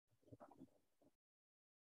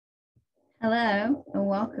Hello and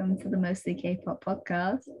welcome to the Mostly K-pop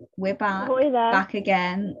podcast. We're back, Ahoy there. back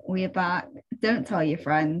again. We're back. Don't tell your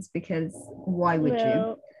friends because why would you?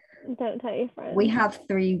 No, don't tell your friends. We have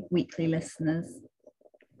 3 weekly listeners.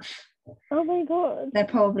 Oh my god, They're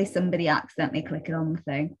probably somebody accidentally clicking on the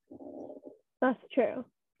thing. that's true.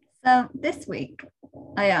 So this week,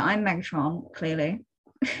 I'm Megatron, clearly.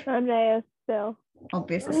 I'm Leia still.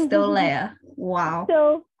 Obviously, still Leia. Wow.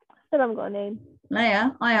 Still haven't got a name.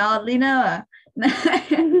 Leia, I hardly know her.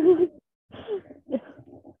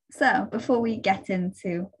 So before we get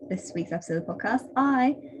into this week's episode of the podcast,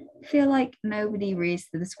 I feel like nobody reads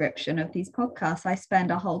the description of these podcasts. I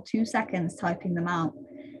spend a whole 2 seconds typing them out.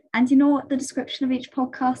 And you know what the description of each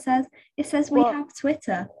podcast says? It says we have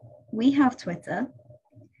Twitter. We have Twitter.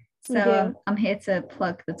 So I'm here to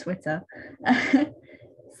plug the Twitter.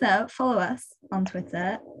 So follow us on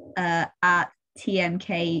Twitter at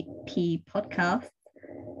TMKP Podcast.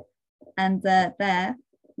 And there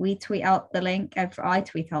we tweet out the link. I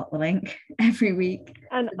tweet out the link every week.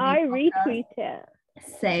 And I retweet it.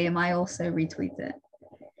 Same, I also retweet it.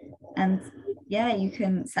 And yeah, you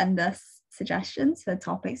can send us suggestions for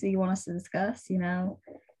topics that you want us to discuss. You know,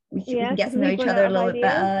 we can get to know each other a little bit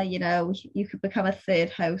better. You know, you could become a third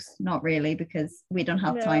host. Not really, because we don't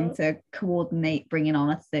have time to coordinate bringing on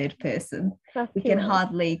a third person. We can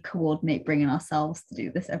hardly coordinate bringing ourselves to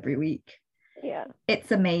do this every week. Yeah,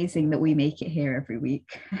 it's amazing that we make it here every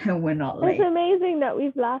week and we're not late. It's amazing that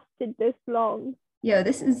we've lasted this long. Yeah,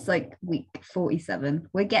 this is like week 47.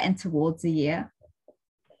 We're getting towards a year.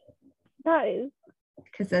 That is.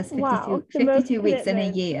 Because there's 52 weeks in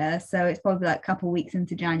a year, so it's probably like a couple of weeks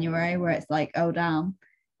into January where it's like, oh damn,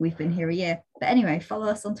 we've been here a year. But anyway, follow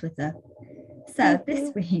us on Twitter. So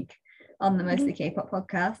this week on the Mostly K-pop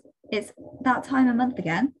podcast, it's that time of month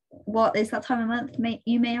again. What is that time of month,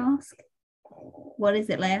 you may ask? What is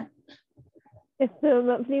it, Leia? It's the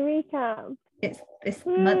monthly recap. It's this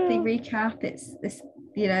monthly recap. It's this,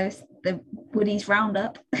 you know, it's the Woody's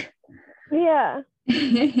roundup. Yeah.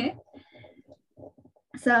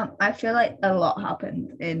 So I feel like a lot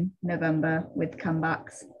happened in November with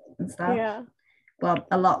comebacks and stuff. Yeah. Well,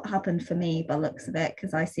 a lot happened for me by looks of it,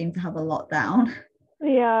 because I seem to have a lot down.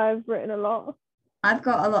 Yeah, I've written a lot. I've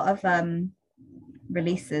got a lot of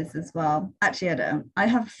releases as well. Actually, I don't. I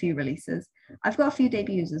have a few releases. I've got a few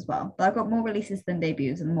debuts as well, but I've got more releases than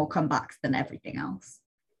debuts and more comebacks than everything else.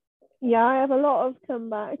 Yeah, I have a lot of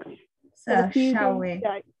comebacks. So shall we?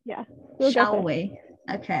 Yeah. Shall we?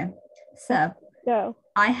 Okay. So go.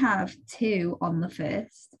 I have 2 on the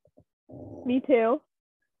first. Me too.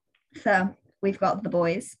 So we've got The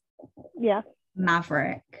Boys. Yeah.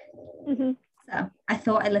 Maverick. Mm-hmm. So I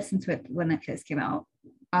thought I listened to it when it first came out.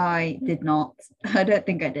 I did not. I don't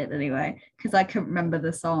think I did anyway, because I couldn't remember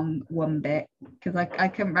the song one bit, because I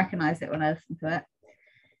couldn't recognize it when I listened to it.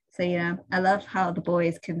 So, you know, I love how The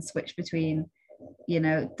Boys can switch between, you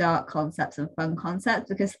know, dark concepts and fun concepts,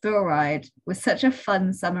 because Thrill Ride was such a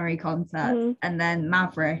fun summery concept, and then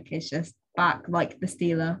Maverick is just back like the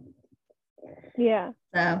Stealer. Yeah.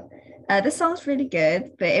 So this song's really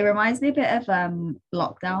good, but it reminds me a bit of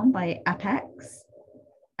Lockdown by Apex.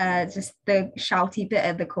 Just the shouty bit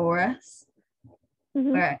of the chorus,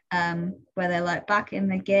 where they're like, back in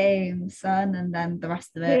the game, son, and then the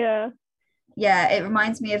rest of it. Yeah, it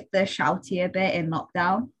reminds me of the shoutier bit in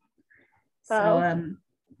Lockdown. So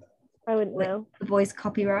I wouldn't know. The Boys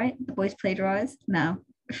copyright? The Boys plagiarized? No.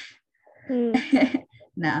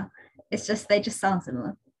 No. It's just they just sound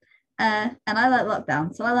similar. And I like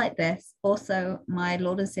Lockdown, so I like this. Also, my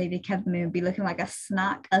Lord and Savior Kevin Moon be looking like a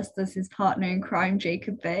snack, as does his partner in crime,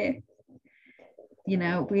 Jacob Bae. You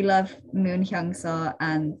know, we love Moon Hyung-seo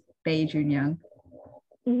and Bae Jun-young.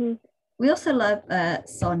 Mm-hmm. We also love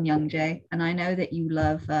Son Young-jae, and I know that you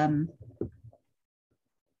love, I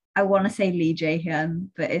want to say Lee Jae-hyun,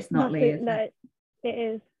 but it's not Lee, is it? It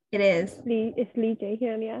is. It is? It's Lee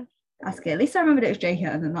Jae-hyun, yeah. That's good. At least I remembered it was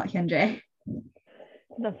Jae-hyun and not Hyun-jae.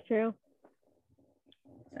 That's true.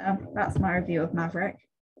 So that's my review of Maverick.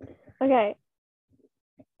 Okay.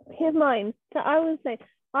 Here's mine. So I would say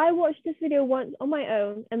I watched this video once on my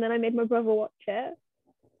own, and then I made my brother watch it.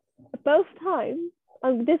 Both times,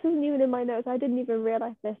 this isn't even in my notes. I didn't even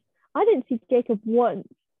realize this. I didn't see Jacob once.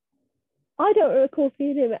 I don't recall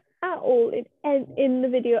seeing him at all in the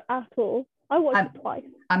video at all. I watched it twice.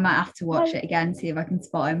 I might have to watch it again, see if I can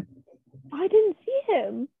spot him. I didn't see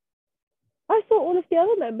him. I saw all of the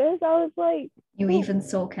other members. I was like... You even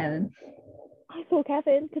saw Kevin? I saw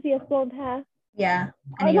Kevin, because he has blonde hair. Yeah,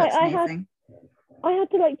 and he looks amazing. I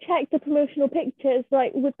had to like check the promotional pictures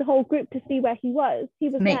like with the whole group to see where he was. He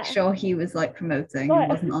was Make sure he was like promoting and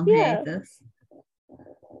wasn't on hiatus.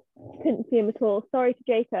 couldn't see him at all. Sorry to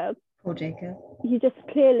Jacob. Poor Jacob. You just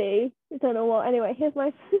clearly don't know what. Anyway, here's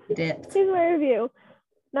my Dipped. here's my review.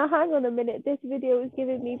 Now hang on a minute. This video is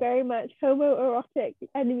giving me very much homoerotic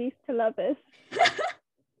enemies to lovers.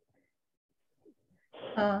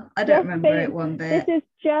 I don't remember it one bit. This is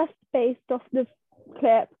just based off the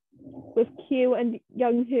clip with Q and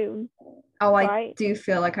Young Hoon. Oh, I do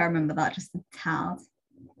feel like I remember that just a tad.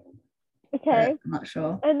 Okay. I'm not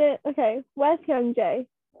sure. And then, okay, where's Young Jae?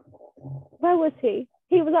 Where was he?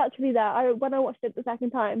 He was actually there. When I watched it the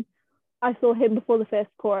second time, I saw him before the first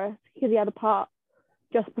chorus because he had a part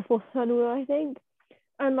just before Sunwoo, I think.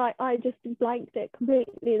 And like, I just blanked it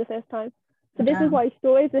completely the first time. So this is why you should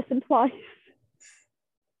always listen twice.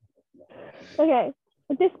 Okay,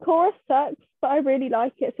 this chorus sucks, but I really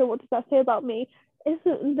like it. So what does that say about me?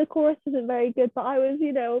 The chorus isn't very good, but I was,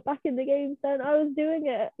 back in the games then, I was doing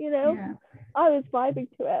it, Yeah. I was vibing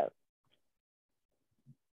to it.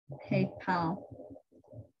 Hey, pal.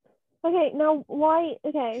 Okay, now why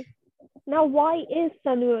is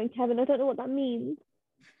Sunwoo and Kevin? I don't know what that means.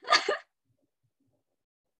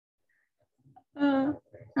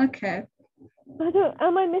 Okay.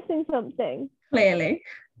 Am I missing something? Clearly.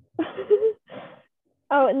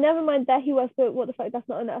 Oh, never mind. There he was, but what the fuck? That's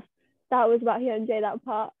not enough. That was about Hyunjae, that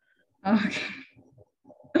part. Okay.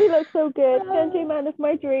 He looks so good. Hyunjae, man of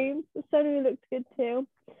my dreams. Sunwoo looks good too.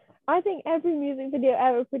 I think every music video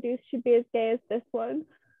ever produced should be as gay as this one.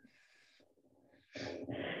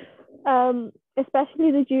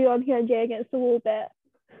 Especially the Ju on Hyunjae against the wall bit.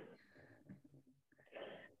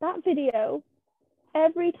 That video,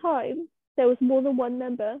 every time there was more than one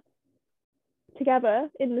member together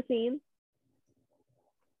in the scene,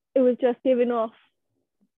 it was just giving off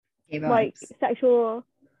like sexual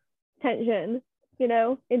tension,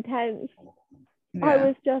 intense. Yeah. I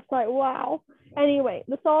was just like, wow. Anyway,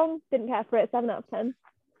 the song, didn't care for it, 7 out of 10.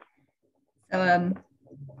 So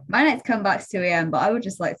my next comeback's 2 a.m, but I would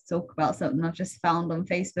just like to talk about something I've just found on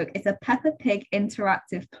Facebook. It's a Peppa Pig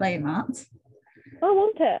interactive playmat. I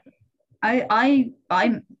want it.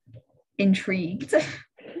 I'm intrigued.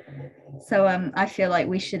 So I feel like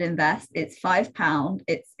we should invest. It's £5.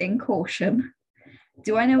 It's in Corsham.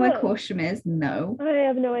 Do I know where Corsham is? No. I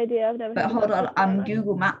have no idea. I've never. But hold on, I'm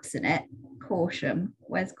Google Maps in it. Corsham.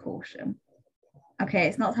 Where's Corsham? Okay,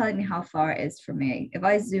 it's not telling me how far it is from me. If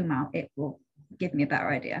I zoom out, it will give me a better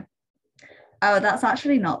idea. Oh, that's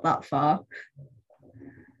actually not that far.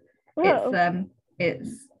 Oh.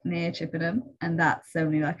 It's near Chippenham, and that's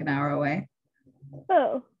only like an hour away.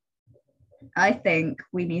 Oh. I think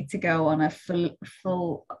we need to go on a full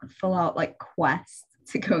out like quest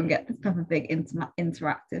to go and get this Peppa Pig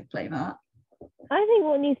interactive playmat. I think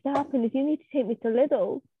what needs to happen is you need to take me to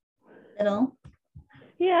Lidl. Lidl?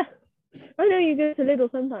 Yeah. I know you go to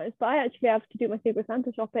Lidl sometimes, but I actually have to do my Secret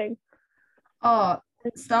Santa shopping. Oh,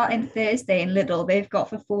 starting Thursday in Lidl, they've got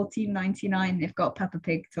for $14.99, they've got Peppa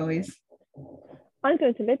Pig toys. I'm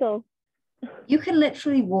going to Lidl. You can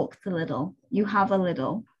literally walk to Lidl. You have a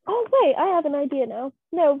Lidl. Oh, wait, I have an idea now.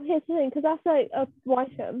 No, here's the thing, because that's like a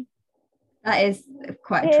Whiteham. That is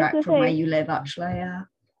quite a trek from where you live, actually, yeah.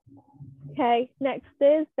 Okay, next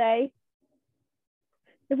Thursday,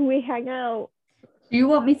 if we hang out. Do you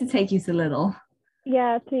want me to take you to Lidl?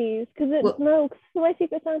 Yeah, please. Because for my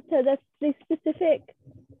Secret Santa, there's these specific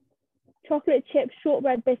chocolate chip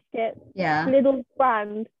shortbread biscuits. Yeah. Lidl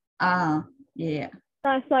brand. Ah, yeah.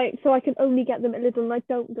 That's like, so I can only get them at Lidl, and I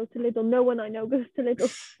don't go to Lidl. No one I know goes to Lidl.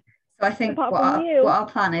 So I think what our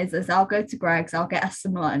plan is I'll go to Greg's, I'll get us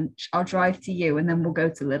some lunch, I'll drive to you, and then we'll go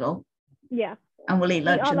to Lidl. Yeah. And we'll eat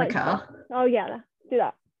lunch in the car. Oh, yeah, do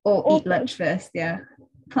that. Or eat lunch first, yeah.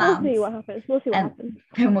 Plans. We'll see what happens.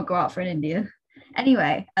 Then we'll go out for an Indian.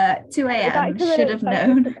 Anyway, 2 a.m. should have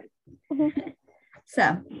known.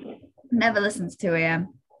 So, never listened to 2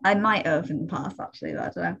 a.m. I might have in the past, actually, but I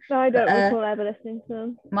don't know. No, I don't recall ever listening to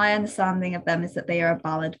them. My understanding of them is that they are a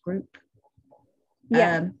ballad group.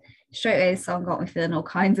 Yeah. Straight away, the song got me feeling all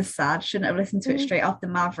kinds of sad. Shouldn't have listened to it straight after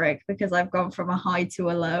Maverick, because I've gone from a high to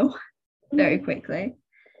a low very quickly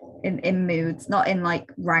in moods, not in like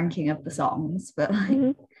ranking of the songs, but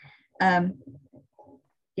like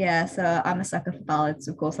yeah, so I'm a sucker for ballads.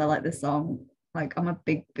 Of course, I like this song. Like, I'm a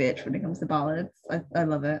big bitch when it comes to ballads. I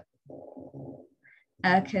love it.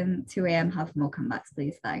 Can 2 a.m. have more comebacks,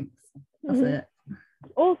 please? Thanks. That's it.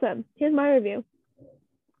 Awesome. Here's my review.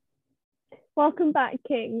 Welcome back,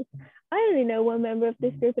 Kings. I only know one member of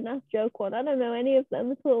this group, and that's Joke One. I don't know any of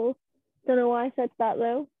them at all. Don't know why I said that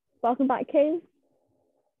though. Welcome back, Kings.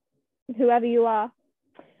 Whoever you are.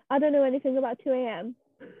 I don't know anything about 2 a.m.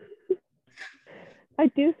 I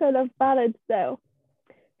do so love ballads though.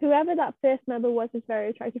 whoever that first member was is very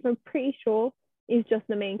attractive. I'm pretty sure he's just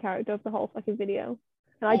the main character of the whole fucking video.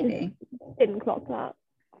 And I Maybe. just didn't clock that.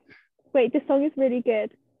 Wait, this song is really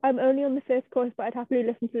good. I'm only on the first chorus, but I'd happily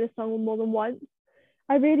listen to this song more than once.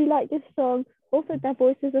 I really like this song. Also, their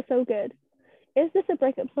voices are so good. Is this a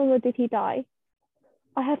breakup song or did he die?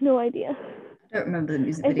 I have no idea. I don't remember the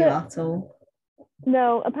music video at all.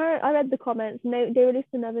 No, apparently I read the comments and they released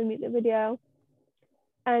another music video.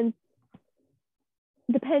 And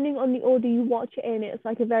depending on the order you watch it in, it's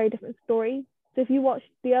like a very different story. So if you watch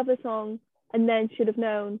the other song and then Should Have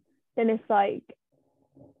Known, then it's like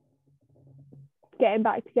getting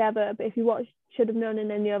back together. But if you watch Should Have Known and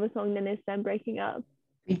then the other song, then it's them breaking up.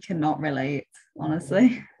 We cannot relate,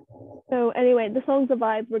 honestly. So anyway, the song's a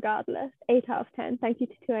vibe regardless. 8 out of 10. Thank you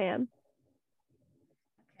to 2 a.m.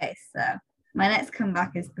 Okay, so my next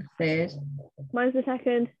comeback is the third. Mine's the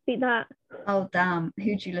second. Beat that. Oh, damn.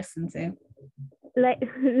 Who'd you listen to?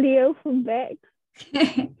 Leo from Vic.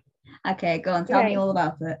 Okay, go on. Tell me all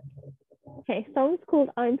about it. Okay, song's called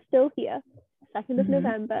I'm Still Here, 2nd of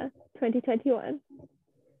November, 2021.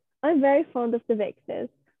 I'm very fond of the Vixes.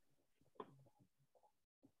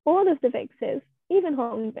 All of the Vixes, even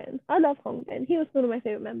Hongbin. I love Hongbin. He was one of my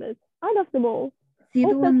favorite members. I love them all. Is he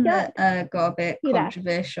also, the one that got a bit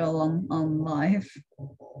controversial on live?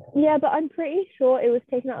 Yeah, but I'm pretty sure it was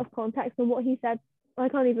taken out of context, and what he said, I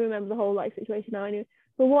can't even remember the whole like situation now. I knew,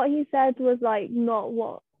 but what he said was like not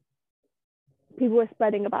what people were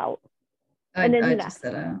spreading about. And then he left.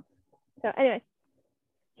 So anyway,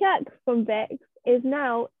 Jack from Vix is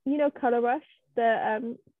now, you know, Color Rush,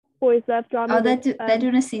 the boys love drama. Oh, they're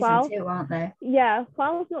doing a season 2, aren't they? Yeah,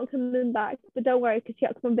 Qual's not coming back, but don't worry, because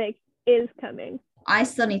Jack from Vix is coming. I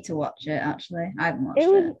still need to watch it, actually. I haven't watched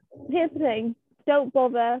it. Here's the thing, don't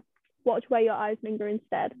bother, watch Where Your Eyes Linger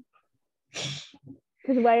instead.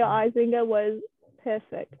 Because Where Your Eyes Linger was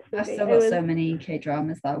perfect. I've still got so many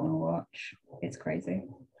K-dramas that I want to watch. It's crazy.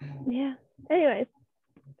 Yeah. Anyways,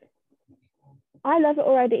 I love it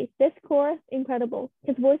already. This chorus, incredible.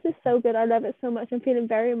 His voice is so good. I love it so much. I'm feeling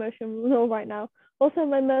very emotional right now. Also,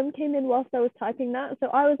 my mum came in whilst I was typing that, so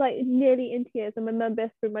I was like nearly in tears, and my mum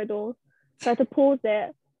burst through my door. So I had to pause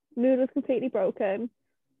it. Mood was completely broken,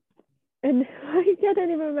 and I don't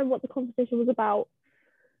even remember what the conversation was about,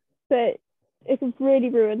 but it really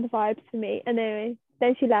ruined the vibes for me. And anyway,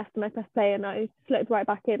 then she left, and I pressed play, and I slipped right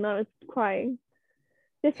back in, and I was crying.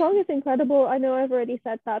 This song is incredible. I know I've already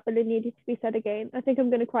said that, but it needed to be said again. I think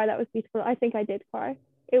I'm going to cry. That was beautiful. I think I did cry.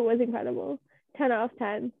 It was incredible. 10 out of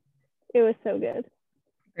 10. It was so good.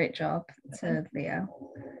 Great job to Leo.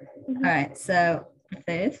 All right, so the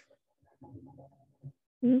third.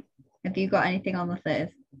 Have you got anything on the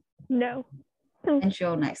third? No. And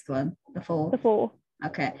your next one, the fourth? The fourth.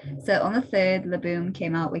 Okay, so on the third, Laboom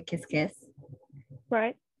came out with Kiss Kiss.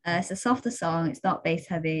 Right. It's a softer song. It's not bass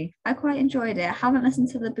heavy. I quite enjoyed it. I haven't listened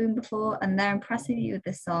to Laboom before, and they're impressing you with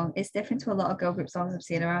this song. It's different to a lot of girl group songs I've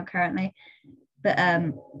seen around currently. But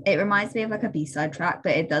it reminds me of like a B-side track,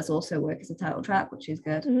 but it does also work as a title track, which is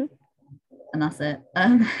good. And that's it.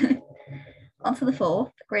 On to the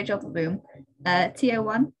fourth. Great job, Laboom.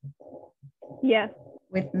 TO1. Yeah.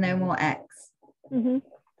 With No More X.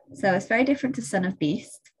 So it's very different to Son of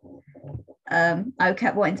Beast. I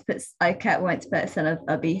kept wanting to put Son of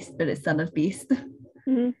a Beast, but it's Son of Beast.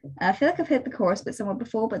 I feel like I've heard the chorus bit somewhere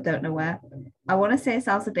before, but don't know where. I want to say it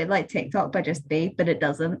sounds a bit like TikTok by Just Be, but it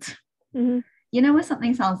doesn't. You know when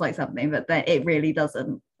something sounds like something, but then it really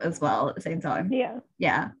doesn't as well at the same time.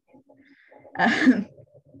 Yeah.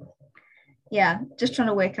 Yeah, just trying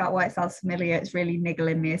to work out why it sounds familiar. It's really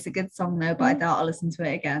niggling me. It's a good song though, but I doubt I'll listen to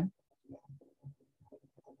it again.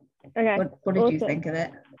 Okay. What did you think of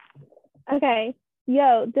it? Okay.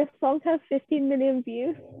 Yo, this song has 15 million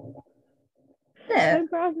views. Yeah.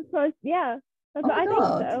 Yeah. Oh my I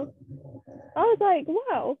God. think so. I was like,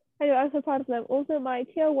 wow. Anyway, I'm so proud of them. Also, my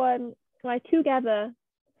tier 1, my Together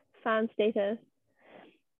fan status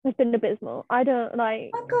has been abysmal. I don't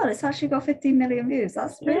like. Oh my God, it's actually got 15 million views.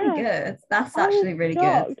 That's really good. That's actually really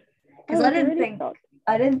good. Because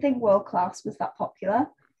I didn't think World Class was that popular,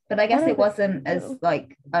 but I guess it wasn't as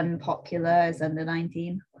like unpopular as Under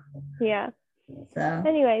 19. Yeah. So.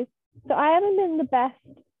 Anyways, so I haven't been the best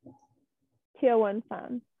tier 1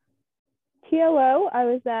 fan. TOO, I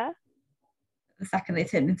was there. The second they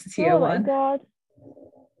turned into tier 1. Oh my God.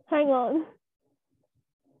 Hang on.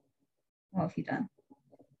 What have you done?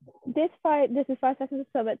 This is 5 Seconds of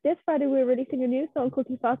Summer. This Friday, we're releasing a new song called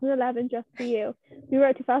 2011 Just For You. We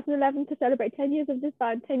wrote 2011 to celebrate 10 years of this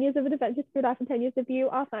band, 10 years of adventures through life, and 10 years of you,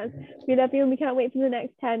 our fans. We love you, and we can't wait for the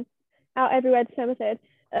next 10 out everywhere December 3rd.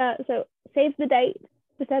 So save the date.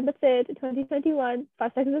 December 3rd, 2021,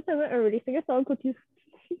 5 Seconds of Summer are releasing a song called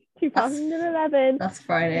 2011. That's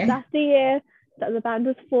Friday. That's the year that the band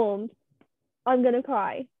was formed. I'm going to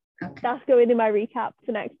cry. Okay. That's going in my recap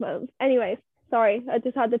for next month. Anyways, sorry, I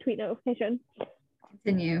just had the tweet notification.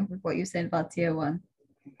 Continue with what you said about tier 1.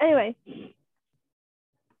 Anyway,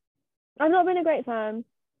 I've not been a great fan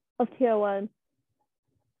of tier 1.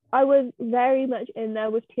 I was very much in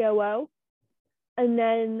there with TOO, and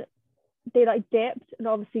then they like dipped, and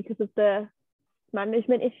obviously because of the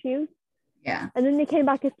management issues. Yeah. And then they came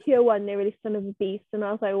back as tier 1. They released Son of a Beast, and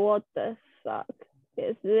I was like, what the fuck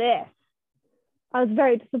is this? I was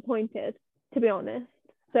very disappointed, to be honest.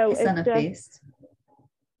 So Son of Beast.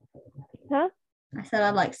 Huh? I said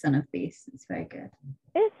I like Son of Beast. It's very good.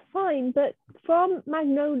 It's fine, but from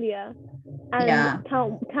Magnolia and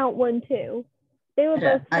Count 1, 2, they were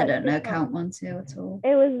both. I don't know Count 1, 2 at all.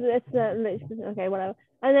 It's literally okay, whatever.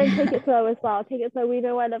 And then Take It Slow as well. Take It Slow. We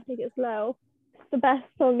know I love Take It Slow. It's the best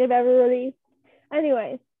song they've ever released.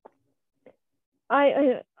 Anyways,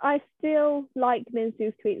 I still like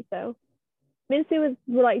Minsu's tweets though. Minsu was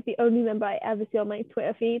like the only member I ever see on my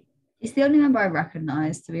Twitter feed. He's the only member I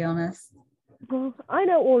recognize, to be honest. Well, I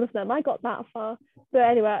know all of them. I got that far. But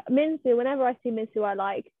anyway, Minsu, whenever I see Minsu, I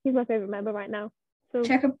like. He's my favorite member right now. So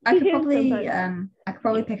I could probably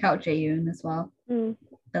pick out Jaeyoon as well. But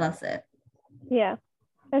that's it. Yeah.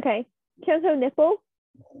 Okay. Kyunso nipple.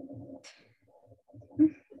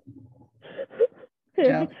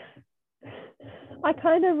 I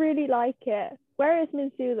kind of really like it. Where is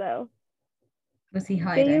Minsu though? Was he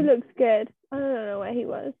hiding? Jaeyoon looks good. I don't know where he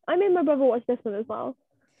was. I made my brother watch this one as well.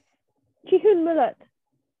 Jihoon Mullet.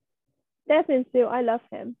 There's Minsu. I love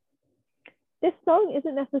him. This song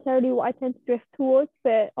isn't necessarily what I tend to drift towards,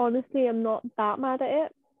 but honestly, I'm not that mad at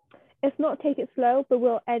it. It's not Take It Slow, but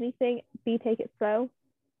will anything be Take It Slow?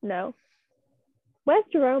 No. Where's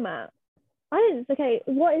Jerome at? Okay,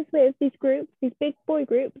 what is with these groups, these big boy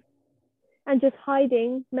groups, and just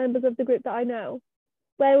hiding members of the group that I know?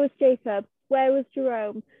 Where was Jacob? Where was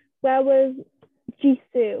Jerome? Where was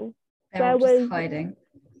Jisoo? Where was hiding?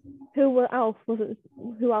 Who else? Who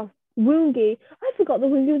else? Woongi. I forgot that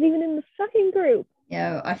Woongi was even in the second group.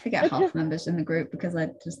 Yeah, I forget half members in the group because I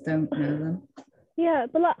just don't know them. Yeah,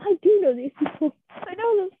 but like I do know these people. I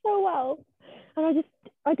know them so well. And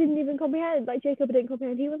I didn't even comprehend. Like Jacob didn't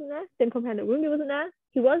comprehend he wasn't there. Didn't comprehend that Woongi wasn't there.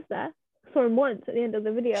 He was there. Saw him once at the end of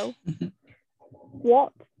the video.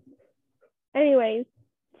 What? Anyways,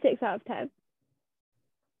 6 out of 10.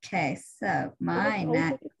 Okay, so my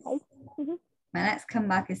next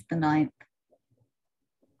comeback is the 9th.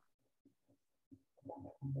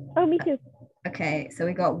 Oh, me too. Okay, so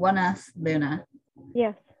we got ONEUS, Luna.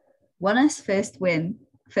 Yes. ONEUS first win.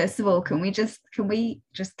 First of all, can we just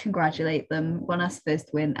congratulate them? ONEUS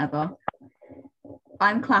first win ever.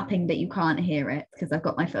 I'm clapping, but you can't hear it because I've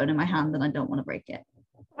got my phone in my hand and I don't want to break it.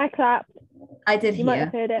 I clapped. I did You might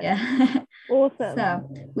have heard it. Yeah. Awesome. So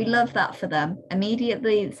we love that for them.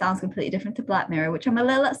 Immediately, it sounds completely different to Black Mirror, which I'm a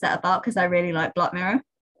little upset about because I really like Black Mirror.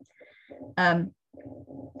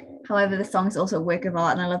 However, the song is also a work of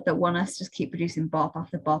art, and I love that ONEUS just keep producing bop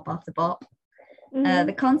after bop after bop.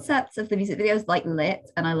 The concepts of the music videos like Lit,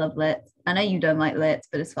 and I love Lit. I know you don't like Lit,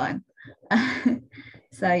 but it's fine.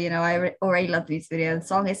 So, I already love the music video. The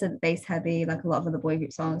song isn't bass heavy like a lot of other boy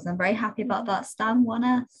group songs. I'm very happy about that. Stan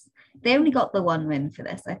ONEUS. They only got the one win for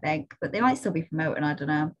this, I think, but they might still be promoting. I don't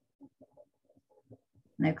know.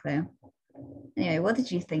 No clue. Anyway, what did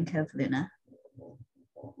you think of Luna?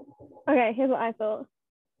 Okay, here's what I thought.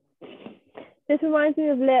 This reminds me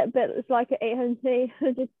of Lit, but it's like an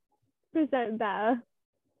 800% better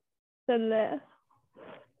than Lit.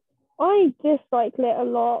 I dislike Lit a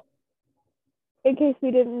lot, in case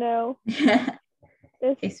we didn't know. Yeah.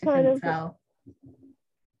 It's kind of tell.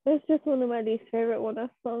 It's just one of my least favorite ONEUS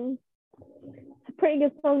songs. It's a pretty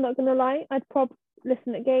good song, not gonna lie. I'd probably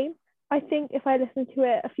listen again. I think if I listen to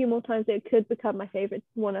it a few more times, it could become my favorite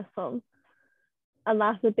ONEUS song, and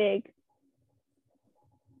that's a big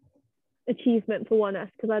achievement for ONEUS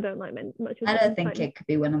because I don't like much of it. I don't think it could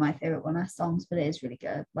be one of my favorite ONEUS songs, but it is really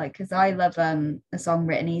good. Like, because I love the song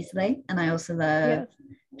Written Easily, and I also love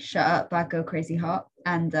Shut Up, Bad Go Crazy Hot,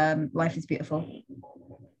 and Life is Beautiful.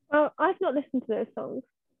 Well, I've not listened to those songs,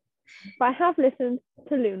 but I have listened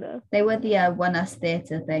to Luna. They were the ONEUS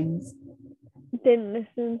theatre things. Didn't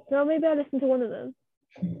listen. No, maybe I listened to one of them.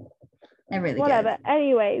 They're really Whatever. good.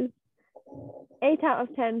 Anyways, 8 out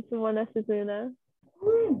of 10 for ONEUS is Luna.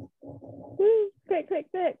 Woo! Quick.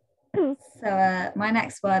 So my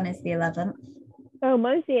next one is the 11th. Oh,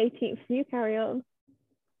 mine's the 18th. So you carry on.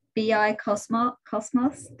 BI Cosmos,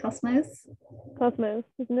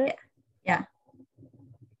 isn't it? Yeah.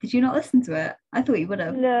 Did you not listen to it? I thought you would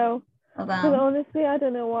have. No, Oh, because damn. honestly, I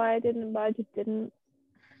don't know why I didn't, but I just didn't.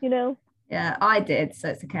 You know. Yeah, I did, so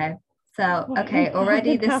it's okay. So, What are you okay,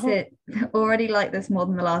 already talking this about? is already like this more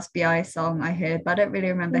than the last BI song I heard, but I don't really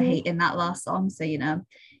remember Mhm. hating that last song. So,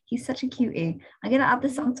 he's such a cutie. I'm gonna add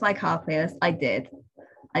this song to my car playlist. I did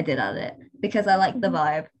add it because I like the Mhm.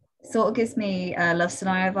 vibe. Sort of gives me Love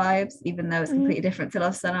Scenario vibes, even though it's Mhm. completely different to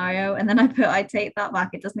Love Scenario. And then I take that back.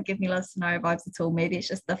 It doesn't give me Love Scenario vibes at all. Maybe it's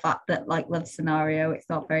just the fact that like Love Scenario, it's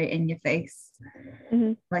not very in your face.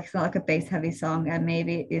 Mhm. Like it's not like a bass heavy song, and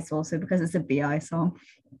maybe it's also because it's a BI song.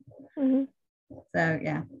 Mhm. So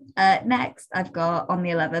yeah. Next, I've got on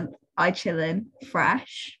the 11th, I Chillin'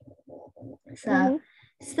 Fresh. So Mhm.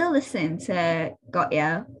 still listening to Got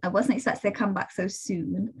Ya. I wasn't expecting to come back so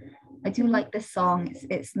soon. I do Mhm. like this song.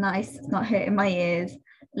 It's nice. It's not hurting my ears.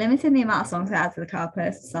 Limiting the amount of songs I add to the car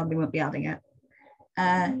post, sadly won't be adding it.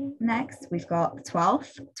 Mhm. Next, we've got the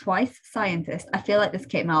 12th, Twice Scientist. I feel like this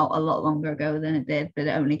came out a lot longer ago than it did, but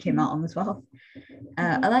it only came out on the 12th.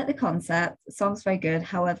 I like the concept. The song's very good.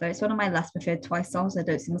 However, it's one of my less preferred Twice songs. I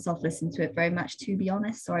don't see myself listening to it very much, to be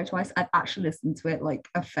honest. Sorry, Twice. I've actually listened to it like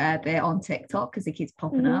a fair bit on TikTok because it keeps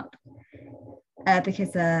popping Mhm. up.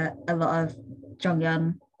 Because a lot of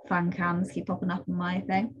Jonghyun fan cams keep popping up on my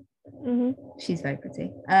thing. Mhm. She's very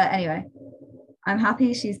pretty. Anyway, I'm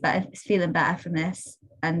happy she's better, feeling better from this,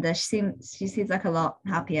 and she seems like a lot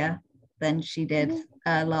happier than she did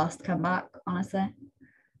Mhm. last comeback. Honestly,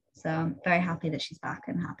 so I'm very happy that she's back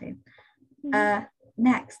and happy. Mhm.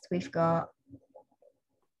 Next, we've got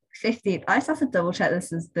 15th. I just have to double check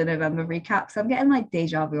this is the November recap. So I'm getting like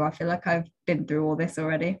deja vu. I feel like I've been through all this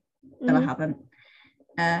already, but I Mhm. haven't.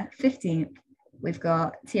 15th, we've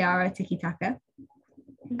got Tiara Tiki Taka.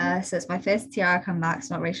 Mhm. So it's my first Tiara comeback,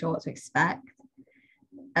 so not really sure what to expect.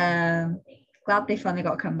 Glad they finally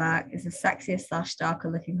got to come back. It's the sexiest slash darker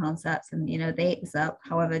looking concepts, and they ate this up.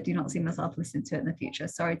 However, I do not see myself listening to it in the future.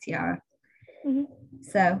 Sorry, Tiara. Mhm.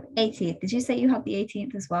 So 18th. Did you say you had the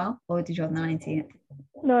 18th as well, or did you have the 19th?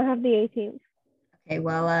 No, I have the 18th. Okay,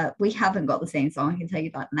 well, we haven't got the same song. I can tell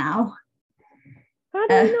you that now. How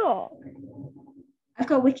do Uh, we not? I've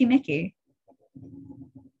got Wiki Mickey.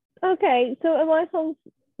 Okay, so are my songs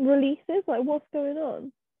releases? Like, what's going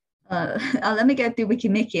on? Let me go through Wiki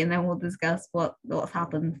Mickey and then we'll discuss what's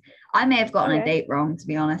happened. I may have gotten a Okay. date wrong, to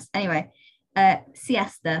be honest. Anyway,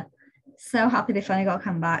 Siesta. So happy they finally got to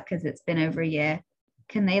come back because it's been over a year.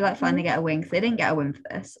 Can they finally get a win? Because they didn't get a win for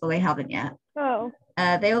this, or they haven't yet. Oh.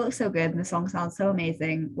 They all look so good and the song sounds so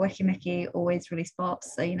amazing. Wiki Mickey always really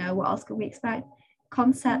spots. So what else could we expect?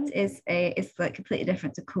 Concept is like completely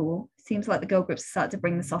different to Cool. Seems like the girl groups started to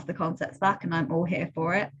bring the softer concepts back, and I'm all here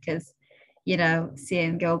for it because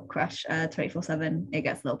seeing girl crush 24/7, it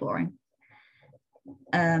gets a little boring.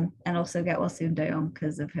 And also get well soon Doyoung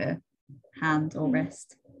because of her hand or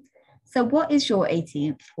wrist. So what is your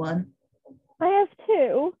 18th one? I have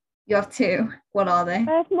two. You have two. What are they?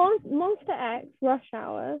 I have Monster X, Rush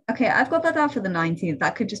Hour. Okay, I've got that down for the 19th.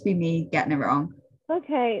 That could just be me getting it wrong.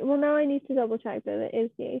 Okay, well now I need to double check that it is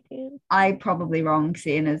the 18th. I probably wrong,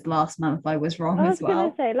 seeing as last month I was wrong I was as well.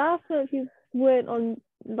 gonna say last month you weren't on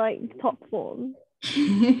like top form.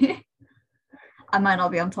 I might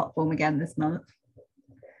not be on top form again this month.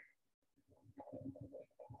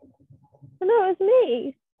 But no, it's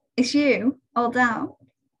me. It's you, all down.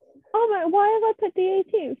 Oh my! Why have I put the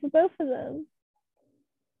 18th for both of them?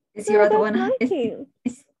 Is No, your other both one? 19th.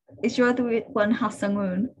 Is your other one Ha Sung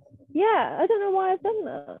Woon? Yeah, I don't know why I've done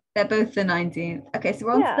that. They're both the 19th. Okay, so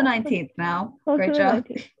we're on to the 19th now. On Great to the job.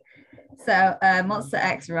 19th. So Monster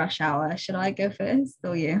X Rush Hour. Should I go first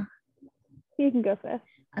or you? You can go first.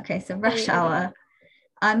 Okay, so Rush Hour.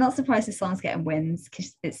 I'm not surprised this song's getting wins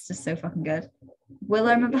because it's just so fucking good. Will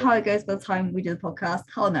I remember how it goes by the time we do the podcast?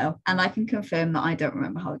 Hell no. And I can confirm that I don't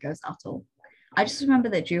remember how it goes at all. I just remember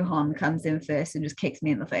that Juhon comes in first and just kicks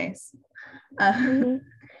me in the face.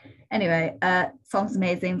 Anyway, song's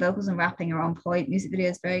amazing. Vocals and rapping are on point. Music video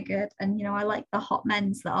is very good. And, I like the hot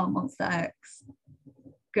men's that are Monster X.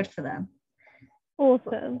 Good for them.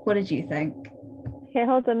 Awesome. What did you think? Okay,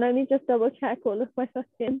 hold on. Let me just double check all of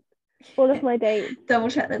my dates. Double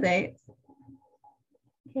check the dates.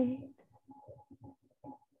 Okay.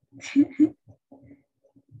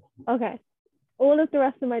 Okay. All of the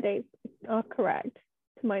rest of my dates are correct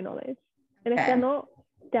to my knowledge. And if they're not,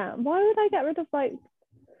 damn, why would I get rid of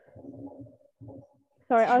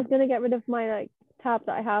sorry, I was gonna get rid of my tab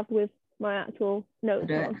that I have with my actual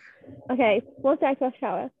notes on. Okay, Monster X Rush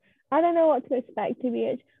Hour. I don't know what to expect, to be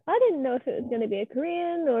honest. I didn't know if it was going to be a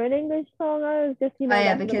Korean or an English song. I was just, Oh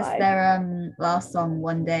yeah, that's the because vibe. their last song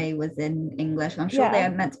One Day was in English. I'm sure they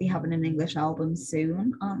Yeah. are meant to be having an English album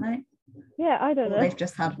soon, aren't they? Yeah, I don't Or know. they've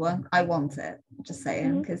just had one. I want it, just saying,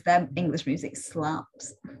 hmm because their English music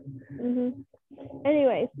slaps. hmm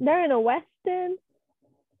Anyways, they're in a Western.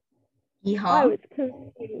 I Yeehaw. was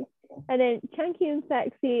confused. And then Chunky and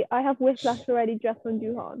Sexy, I have Whiplash already just on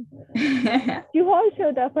Juhan. Juhan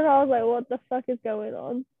showed up and I was like, what the fuck is going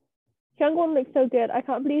on? Jungwon looks so good. I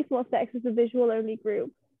can't believe Small Sex is a visual only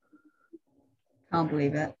group. Can't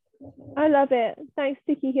believe it. I love it. Thanks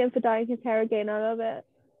to Keegan for dyeing his hair again. I love it.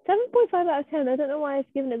 7.5 out of 10. I don't know why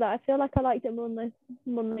I've given it that. I feel like I liked it more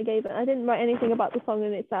than I gave it. I didn't write anything about the song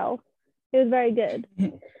in itself. It was very good.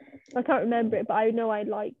 I can't remember it, but I know I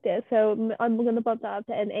liked it. So I'm going to bump that up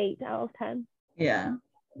to an 8 out of 10. Yeah.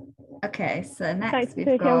 Okay, so next Thanks we've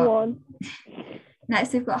to got Hyunwon.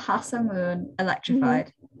 Hassa Moon,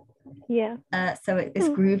 Electrified. Yeah. So it's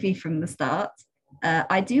groovy from the start.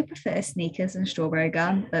 I do prefer Sneakers and Strawberry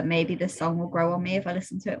Gun, but maybe this song will grow on me if I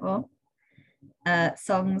listen to it more.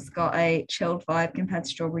 Song's got a chilled vibe compared to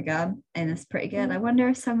Strawberry Gun, and it's pretty good. I wonder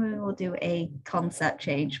if someone will do a concept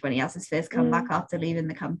change when he has his first comeback after leaving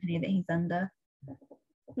the company that he's under.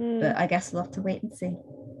 But I guess we'll have to wait and see.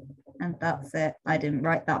 And that's it. I didn't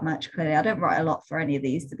write that much, clearly. I don't write a lot for any of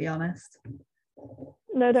these, to be honest.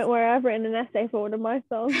 No, don't worry. I've written an essay for one of my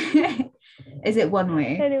songs. Is it One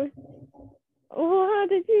Way? Anyway. Oh, how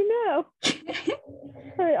did you know?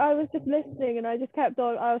 I was just listening and I just kept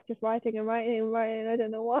on. I was just writing and writing and writing. I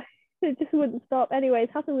don't know why. It just wouldn't stop. Anyways,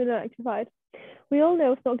 hasn't been electrified. We all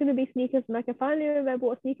know it's not going to be Sneakers, and I can finally remember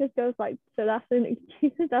what Sneakers goes like. So that's an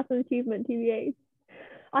achievement, TBH.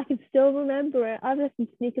 I can still remember it. I've listened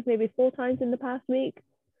to Sneakers maybe 4 times in the past week.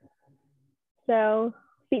 So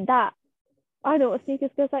beat that. I know what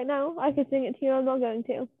Sneakers goes like now. I can sing it to you. I'm not going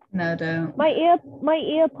to. No, don't. My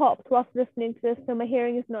ear popped whilst listening to this, so my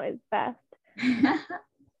hearing is not its best.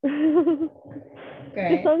 The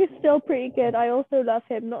song is still pretty good. I also love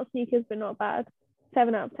him. Not Sneakers, but not bad.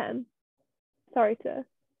 7 out of 10. Sorry to.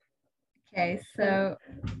 Okay, so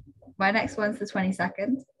my next one's the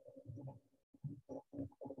 22nd.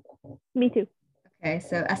 Me too. Okay,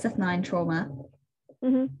 so SF9 Trauma.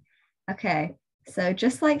 Mm-hmm. Okay, so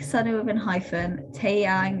just like Sunu with an hyphen,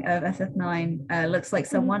 Taeyang of SF9 looks like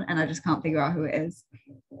someone, and I just can't figure out who it is.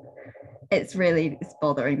 It's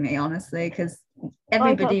bothering me, honestly, because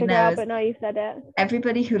everybody knows. But now you said it.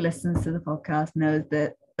 Everybody who listens to the podcast knows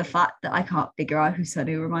that the fact that I can't figure out who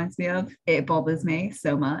Sunu reminds me of, it bothers me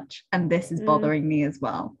so much, and this is bothering me as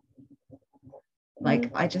well.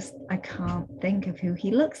 Like, I can't think of who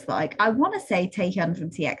he looks like. I want to say Taehyun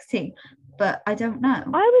from TXT, but I don't know. I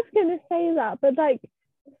was gonna say that, but like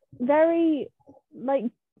very like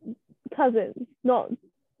cousins, not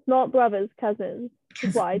brothers, cousins.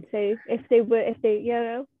 Is what I'd say if they you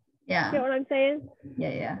know. Yeah. You know what I'm saying?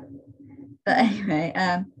 Yeah. But anyway,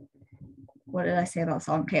 what did I say about the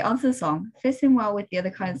song? Okay, onto the song. Fits in well with the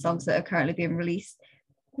other kind of songs that are currently being released,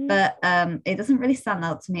 but it doesn't really stand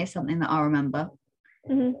out to me as something that I'll remember.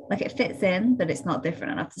 Like, it fits in, but it's not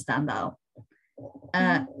different enough to stand out.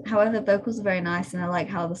 However, vocals are very nice, and I like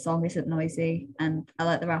how the song isn't noisy, and I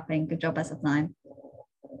like the rapping. Good job, SF9.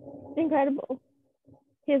 Incredible.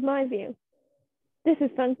 Here's my view. This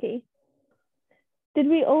is funky. Did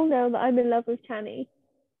we all know that I'm in love with Channy?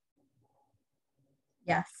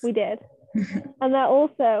 Yes. We did. And that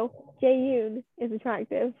also Jaeyoon is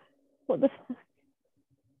attractive. What the fuck?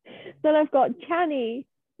 Then I've got Channy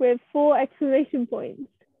with 4 exclamation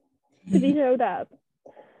points to be showed up.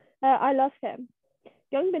 I love him.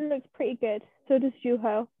 Youngbin looks pretty good. So does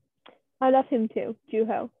Juho. I love him too.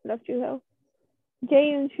 Juho. Love Juho.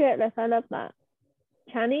 Jaeyoon shirtless. I love that.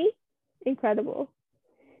 Channy, incredible.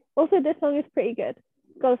 Also, this song is pretty good.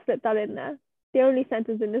 Gotta slip that in there. The only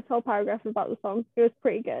sentence in this whole paragraph about the song. It was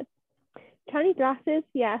pretty good. Channy glasses,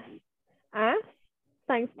 yes. Ass,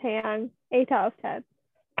 thanks Taeyang. 8 out of 10.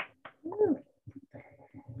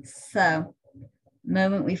 So,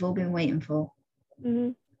 moment we've all been waiting for.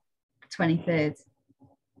 23rd.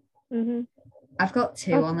 I've got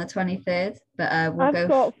 2 on the 23rd, but I've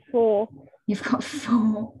got 4. You've got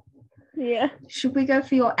 4. Yeah. Should we go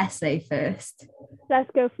for your essay first?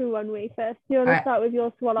 Let's go through One Way first. You want to start with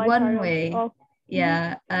yours while I One Way.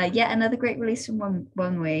 Yeah. Yet another great release from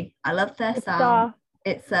One Way. I love their sound.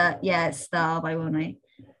 It's Star by One Way.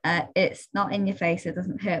 It's not in your face. It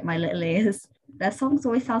doesn't hurt my little ears. Their songs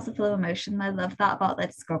always sound so full of emotion. I love that about their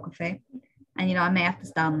discography. And I may have to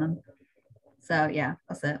stand them. So yeah,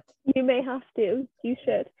 that's it. You may have to. You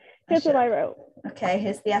should. Here's what I wrote. Okay,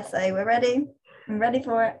 here's the essay. We're ready. I'm ready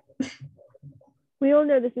for it. We all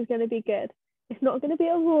know this is going to be good. It's not going to be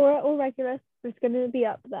Aurora or Regulus, but it's going to be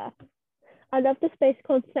up there. I love the space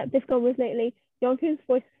concept they've gone with lately. Youngkoon's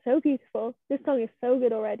voice is so beautiful. This song is so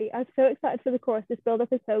good already. I'm so excited for the chorus. This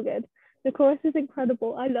build-up is so good. The chorus is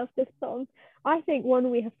incredible. I love this song. I think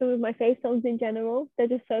we have some of my fave songs in general. They're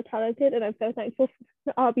just so talented, and I'm so thankful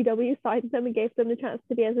for RBW signed them and gave them the chance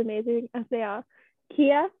to be as amazing as they are.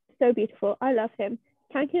 Kia, so beautiful. I love him.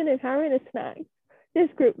 Kankin and Harren are snacks. This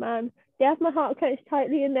group, man, they have my heart clenched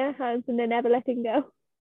tightly in their hands and they're never letting go.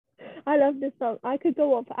 I love this song. I could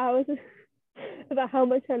go on for hours about how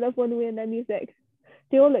much I love Wonwee and their music.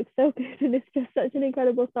 They all look so good, and it's just such an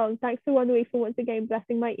incredible song. Thanks to Wonwee for once again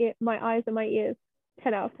blessing my eyes and my ears.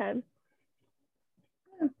 10 out of 10.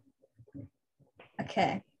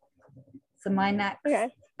 Okay. So my next Okay.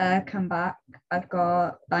 comeback, I've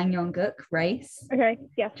got Bang Yongguk, Race. Okay,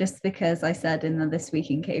 yeah. Just because I said in the This Week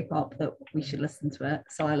in K-pop that we should listen to it,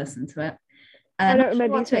 so I listened to it. I don't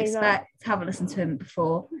remember what to expect. Haven't listened to him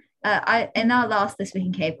before. In our last This Week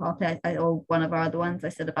in K-pop, or one of our other ones, I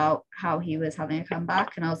said about how he was having a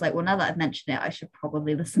comeback, and I was like, well, now that I've mentioned it, I should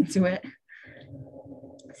probably listen to it.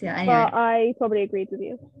 So yeah, anyway. Well, I probably agreed with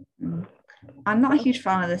you. I'm not a huge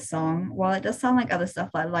fan of this song. While it does sound like other stuff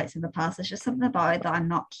that I liked in the past, there's just something about it that I'm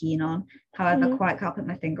not keen on. However, quite can't put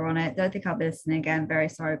my finger on it. Don't think I'll be listening again. Very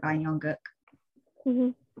sorry, Bang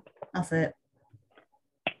Yongguk. That's it.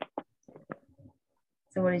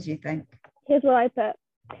 So what did you think? Here's what I put.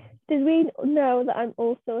 Did we know that I'm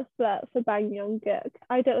also a slut for Bang Yongguk?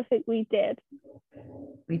 I don't think we did.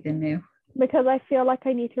 We didn't know. Because I feel like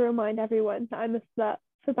I need to remind everyone that I'm a slut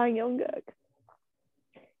for Bang Yongguk.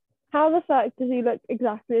 How the fuck does he look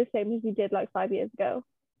exactly the same as he did like 5 years ago?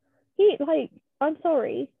 I'm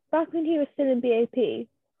sorry, back when he was still in BAP,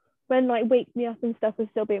 when like Wake Me Up and stuff was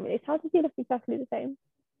still being released, how does he look exactly the same?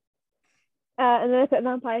 And then I put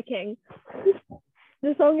Vampire King.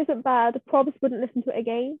 The song isn't bad, probably wouldn't listen to it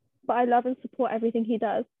again, but I love and support everything he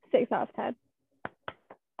does. 6 out of 10.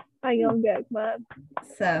 Bang Yongguk, man.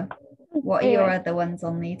 So, what are your other ones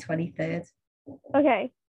on the 23rd?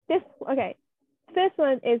 Okay. First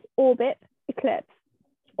one is Orbit Eclipse.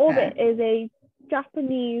 Orbit is a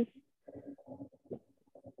Japanese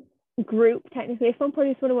group, technically, from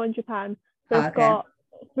Produce 101 Japan. So it's got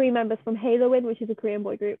 3 members from Haloin, which is a Korean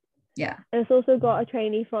boy group. Yeah. And it's also got a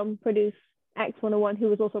trainee from Produce X101, who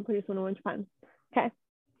was also Produce 101 Japan. Okay.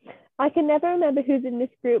 I can never remember who's in this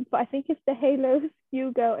group, but I think it's the Halos,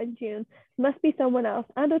 Hugo, and June. Must be someone else.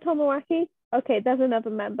 And Otomawaki? Okay, there's another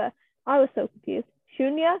member. I was so confused.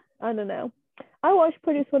 Shunya? I don't know. I watched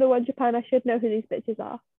Produce 101 Japan. I should know who these bitches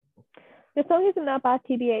are. The song isn't that bad,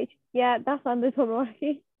 TBH. Yeah, that's under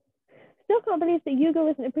Tomoraki. Still can't believe that Hugo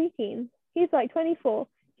isn't a preteen. He's like 24.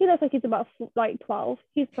 He looks like he's about like 12.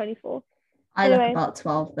 He's 24. I look about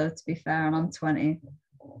 12 though, to be fair, and I'm 20.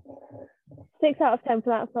 6 out of 10 for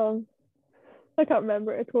that song. I can't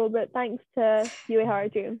remember it at all, but thanks to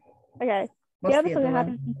Uehara June. Okay. What's the other song I have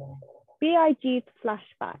is BIG's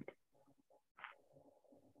Flashback.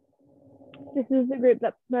 This is the group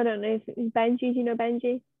that, I don't know, is Benji. Do you know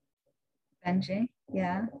Benji? Benji,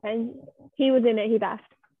 yeah. He was in it, he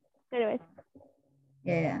left. Anyways.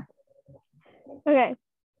 Yeah. Okay.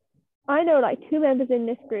 I know like 2 members in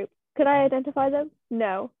this group. Could I identify them?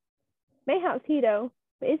 No. Mayhaps Hido.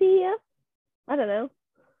 But is he here? I don't know.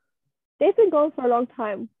 They've been gone for a long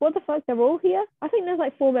time. What the fuck? They're all here? I think there's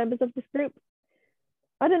like 4 members of this group.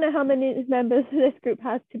 I don't know how many members this group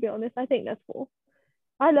has, to be honest. I think that's 4.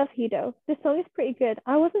 I love Hido. This song is pretty good.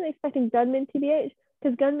 I wasn't expecting Gunmin TBH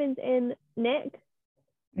because Gunmin's in Nick.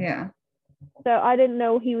 Yeah. So I didn't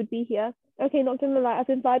know he would be here. Okay, not gonna lie, I've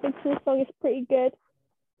been vibing to this song. It's pretty good.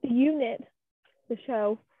 The unit, the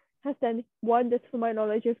show, has done wonders for my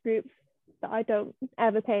knowledge of groups that I don't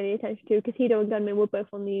ever pay any attention to because Hido and Gunmin were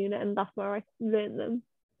both on the unit and that's where I learned them.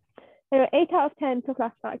 Anyway, 8 out of 10 for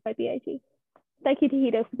Flashback by BAT. Thank you to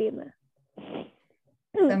Hido for being there.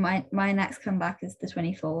 So my next comeback is the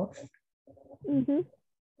 24th.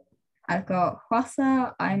 I've got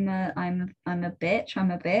Hwasa, I'm a bitch,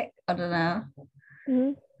 I'm a bic, I don't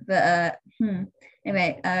know. But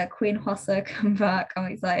anyway, Queen Hwasa come back.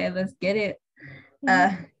 I'm excited, let's get it.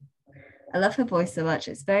 I love her voice so much.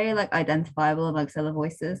 It's very like identifiable amongst other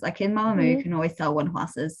voices. Like in Mamamoo, you can always tell when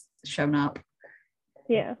Hwasa's shown up.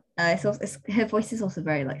 Yeah. Her voice is also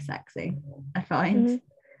very like sexy, I find.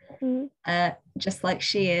 Just like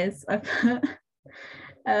she is.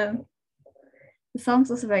 The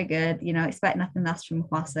song's also very good. You know, expect nothing less from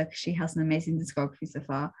Hwasa because she has an amazing discography so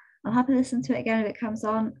far. I'll happily listen to it again if it comes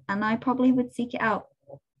on, and I probably would seek it out.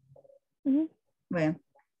 Well,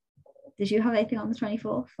 did you have anything on the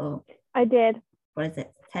 24th? Or? I did. What is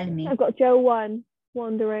it? Telling me. I've got Joe 1,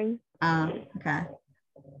 Wandering. Okay.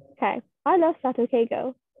 Okay. I love Sato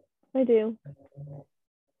Keigo. I do.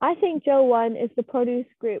 I think Joe 1 is the produce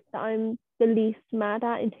group that I'm the least mad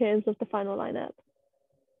at in terms of the final lineup.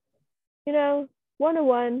 You know,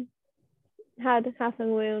 101 had Ha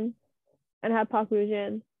Sung-woon and had Park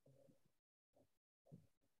Woo-jin.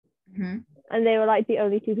 Mm-hmm. And they were like the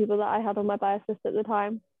only two people that I had on my bias list at the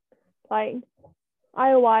time. Like,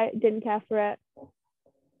 IOI didn't care for it.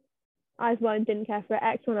 IZ*ONE didn't care for it.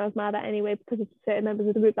 X1 I was mad at anyway because of certain members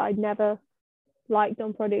of the group that I'd never liked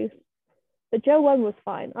on Produce. But Joe 1 was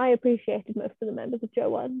fine. I appreciated most of the members of Joe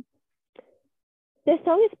 1. This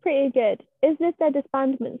song is pretty good. Is this their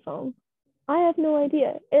disbandment song? I have no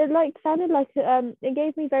idea. It like sounded like it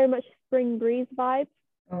gave me very much Spring Breeze vibes.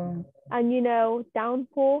 Oh. And you know,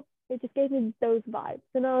 Downpour. It just gave me those vibes.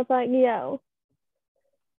 And I was like,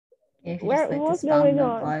 what's going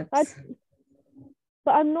on?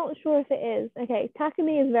 But I'm not sure if it is. Okay,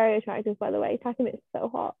 Takumi is very attractive, by the way. Takumi is so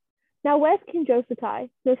hot. Now, where's Kim Jo-Sakai?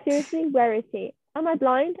 No, seriously, where is he? Am I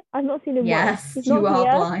blind? I've not seen him once. Yes, you are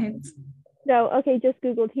blind. No, okay, just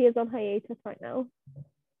Googled. He is on hiatus right now.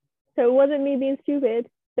 So it wasn't me being stupid,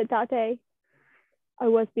 but that day I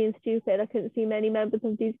was being stupid. I couldn't see many members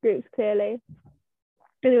of these groups clearly.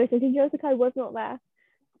 Anyway, so Kim Jo-Sakai was not there.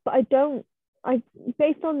 But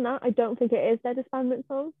based on that, I don't think it is their disbandment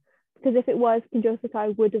song. Because if it was, Kim Jo-Sakai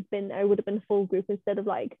would have been there. It would have been a full group instead of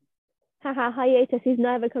like, haha, hiatus, he's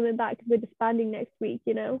never coming back because we're disbanding next week,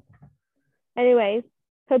 you know? Anyways,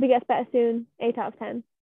 hope he gets better soon. 8 out of 10.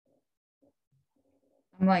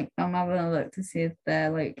 I'm having a look to see if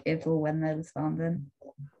they're like if or when they're disbanding.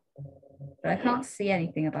 But I can't see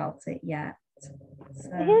anything about it yet. So.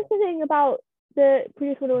 Here's the thing about the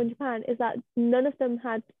Produce 101 Japan is that none of them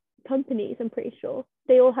had companies, I'm pretty sure.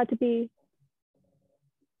 They were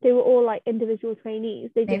all like individual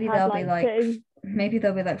trainees. They just had maybe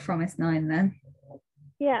they'll be like from S9 then.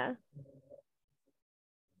 Yeah.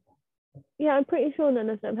 Yeah, I'm pretty sure none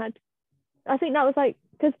of them had. I think that was like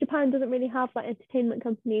because Japan doesn't really have like entertainment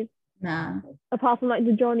companies. Nah. Apart from like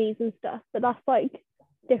the Johnnies and stuff, but that's like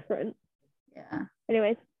different. Yeah.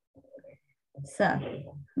 Anyways. So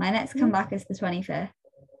my next comeback is the 25th.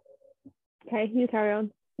 Okay, you carry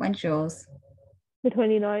on. When's yours? The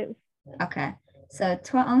 29th. Okay. So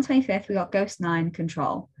on the 25th, we got Ghost 9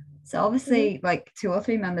 Control. So obviously, like 2 or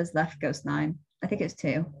 3 members left Ghost 9. I think it was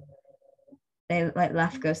 2. They like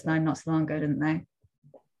left Ghost 9 not so long ago, didn't they?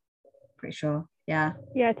 Pretty sure. Yeah.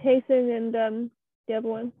 Yeah, Taesung and the other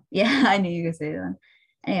one. Yeah, I knew you were going to say that.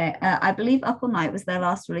 Anyway, I believe Up All Night was their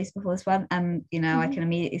last release before this one. And, you know, I can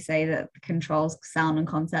immediately say that the Control's sound and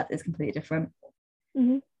concept is completely different.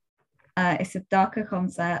 It's a darker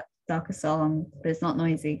concept, darker song, but it's not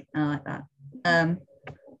noisy. I like that.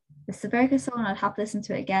 It's a very good song. I'd have to listen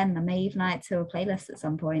to it again. I may even add it to a playlist at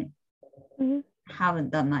some point.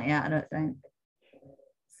 Haven't done that yet, I don't think.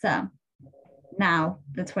 So now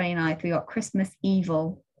the 29th, we got Christmas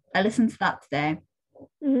Evil. I listened to that today.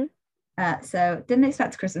 So didn't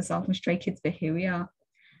expect a Christmas song from Stray Kids, but here we are.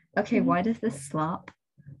 Okay, why does this slap?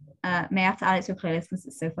 May I have to add it to a playlist because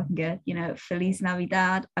it's so fucking good. You know, Feliz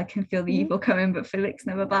Navidad. I can feel the evil coming, but Felix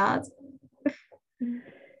never bad.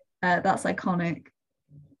 That's iconic.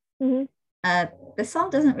 The song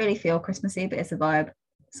doesn't really feel Christmassy, but it's a vibe.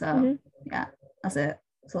 So yeah, that's it.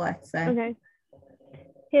 That's all I have to say. Okay.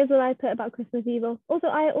 Here's what I put about Christmas Evil. Also,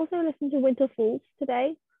 I also listened to Winter Falls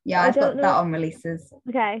today. Yeah, I've got that on releases.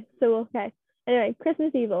 Okay, so okay. Anyway,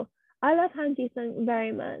 Christmas Evil. I love Han Ji-sung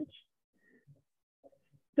very much.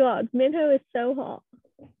 God, Minho is so hot.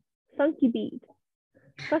 Funky beat.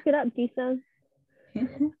 Fuck it up, Ji-sung.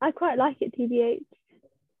 I quite like it, TBH.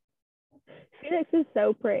 Felix is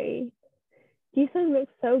so pretty. Ji-sung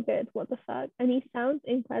looks so good, what the fuck? And he sounds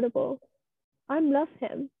incredible. I love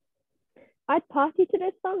him. I'd party to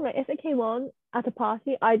this song, like if it came on at a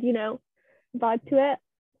party, I'd, you know, vibe to it.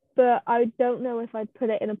 But I don't know if I'd put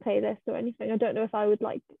it in a playlist or anything. I don't know if I would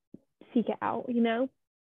like seek it out, you know?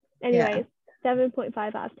 Anyways, 7.5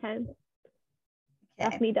 out of 10. Okay.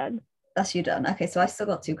 That's me done. That's you done. Okay, so I still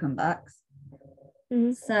got 2 comebacks.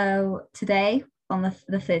 So today, on the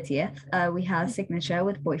 30th, we had Signature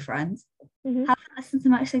with Boyfriend. Haven't listened to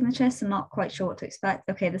much Signature, so not quite sure what to expect.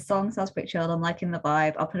 Okay, the song sounds pretty chilled. I'm liking the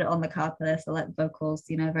vibe. I'll put it on the card playlist. I like the vocals,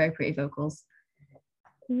 you know, very pretty vocals.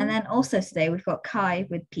 And then also today we've got Kai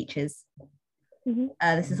with Peaches.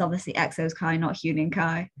 This is obviously EXO's Kai, not Hyunin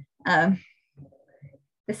Kai.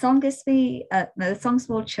 The song gives me the song's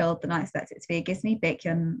more chilled than I expect it to be. It gives me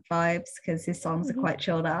Baekhyun vibes because his songs are quite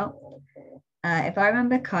chilled out. If I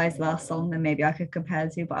remember Kai's last song, then maybe I could compare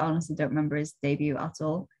the two, but I honestly don't remember his debut at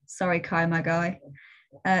all. Sorry, Kai, my guy.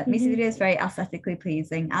 Music video is very aesthetically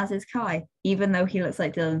pleasing, as is Kai, even though he looks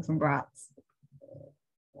like Dylan from Bratz.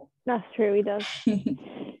 That's true, he does.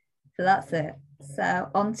 So that's it. So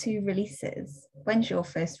on to releases. When's your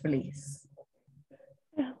first release?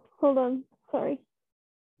 Hold on, sorry.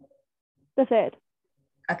 The 3rd.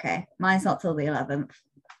 Okay, mine's not till the 11th.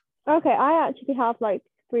 Okay, I actually have like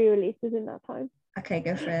 3 releases in that time. Okay,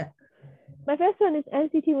 go for it. My first one is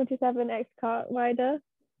NCT 127 X Kart Rider.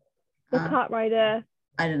 The Kart Rider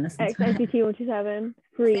I didn't listen X to it. NCT 127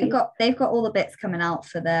 free. They've got all the bits coming out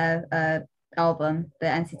for their album, the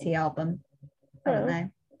NCT album. Haven't they?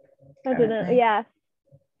 I don't know. Yes,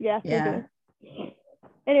 yeah. They do.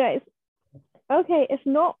 Anyways, okay, it's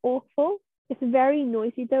not awful. It's very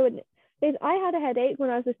noisy though. I had a headache when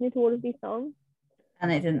I was listening to all of these songs.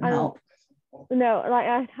 And it didn't help. No,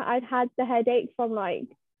 like I'd had the headache from like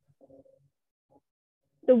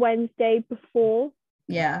the Wednesday before.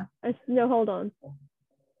 Yeah. No, hold on.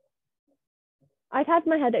 I'd had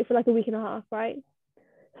my headache for like a week and a half, right?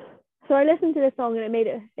 So I listened to this song and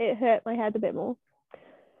it hurt my head a bit more.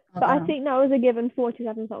 But I think that was a given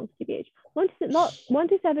 427 songs to TBH.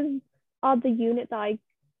 127 are the unit that I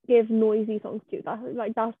give noisy songs to.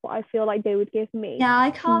 That's what I feel like they would give me. Yeah,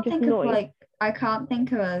 I can't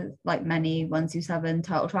think of like many 127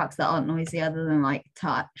 title tracks that aren't noisy other than like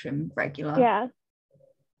Touch and Regular. Yeah.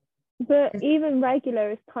 But even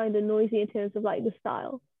Regular is kind of noisy in terms of like the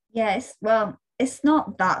style. Yeah, it's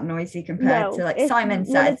not that noisy compared to like Simon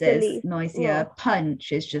Says is noisier.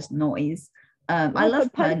 Punch is just noise. I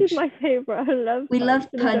love Punch. Punch is my favorite. We love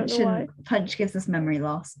Punch, and Punch gives us memory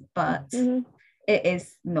loss, but it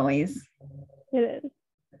is noise. It is.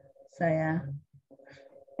 So yeah.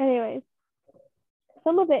 Anyways,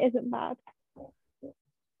 some of it isn't bad.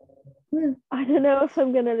 I don't know if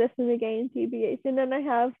I'm gonna listen again, TBH, and then I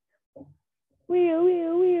have wheel.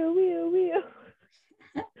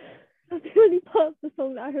 That's the only part of the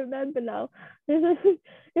song that I remember now.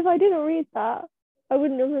 If I didn't read that, I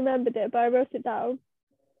wouldn't have remembered it, but I wrote it down.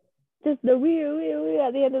 Just the wheel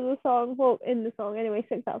at the end of the song. Well, in the song anyway,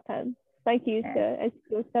 6 out of 10. Thank you to NCT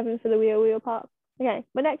 127 for the wheel part. Okay,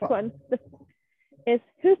 my next one is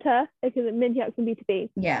Hooter, because it's Minhyuk from B2B.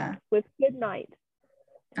 Yeah. With Good Night.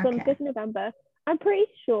 It's on the 5th of November. I'm pretty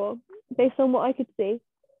sure, based on what I could see,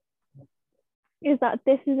 is that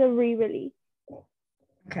this is a re-release.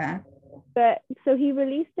 Okay. But so he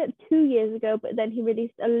released it 2 years ago, but then he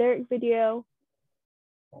released a lyric video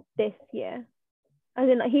this year. As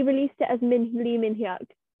in, like, he released it as Lee Min-hyuk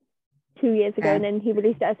 2 years ago, and then he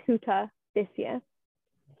released it as Hooter this year.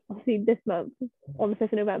 Obviously, this month, on the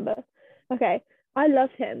 5th of November. Okay, I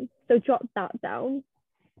love him, so jot that down.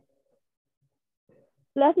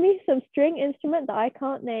 Love me some string instrument that I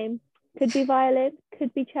can't name. Could be violin,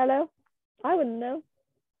 could be cello. I wouldn't know.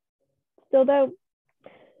 Still don't.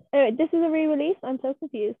 Anyway, this is a re-release. I'm so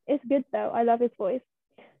confused. It's good though. I love his voice.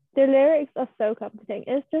 The lyrics are so comforting.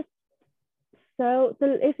 It's just so.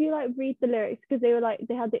 If you like read the lyrics, because they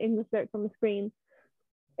had the English lyrics on the screen,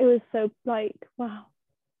 it was so like wow.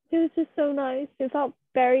 It was just so nice. It felt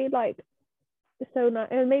very like so nice.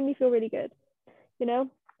 It made me feel really good. You know,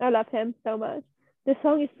 I love him so much. The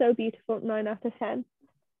song is so beautiful. 9 out of 10.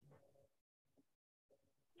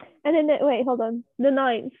 And then wait, hold on. The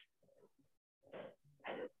 9th.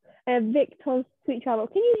 Victor's Sweet Travel.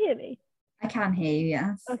 Can you hear me? I can hear you,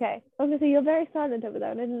 yes. Okay. Obviously, you're very silent over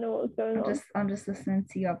there, and I didn't know what was going on. I'm just listening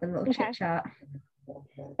to you have a little chit chat.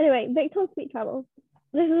 Anyway, Victor's Sweet Travel.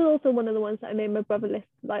 This is also one of the ones that I made my brother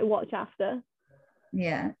watch after.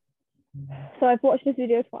 Yeah. So I've watched this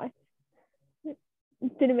video twice. It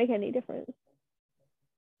didn't make any difference.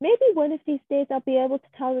 Maybe one of these days I'll be able to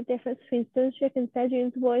tell the difference between Sunshik and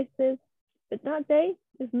Sejun's voices, but that day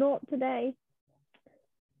is not today.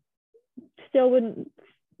 Still wouldn't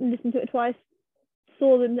listen to it twice.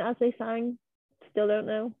 Saw them as they sang. Still don't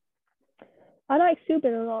know. I like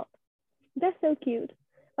Subin a lot. They're so cute.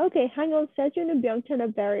 Okay, hang on. Sejun and Byungchan are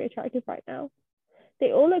very attractive right now.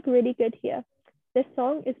 They all look really good here. This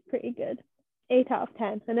song is pretty good. 8 out of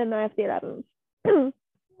 10. And then I have the 11th.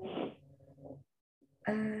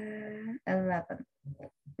 11.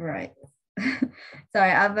 Right.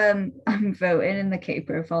 Sorry, I'm voting in the K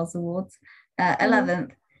Profiles Awards.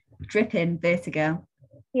 11th, Dripping Vertigo.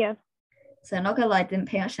 Yeah. So not gonna lie, didn't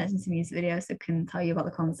pay much attention to the music video, so couldn't tell you about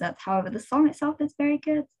the concept. However, the song itself is very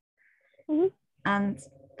good. And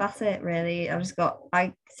that's it really.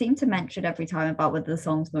 I seem to mention every time about whether the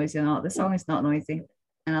song's noisy or not. The song is not noisy,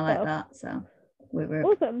 and I like that. So we're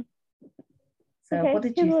awesome. So okay, what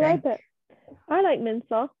did you think? I like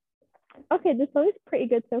Minsaw. Okay, the song is pretty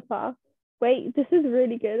good so far. Wait, this is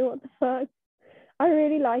really good. What the fuck? I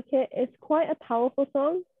really like it. It's quite a powerful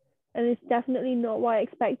song, and it's definitely not what I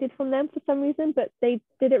expected from them for some reason, but they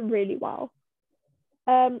did it really well.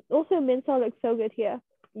 Also, Minsar looks so good here.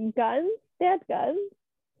 Guns? They had guns.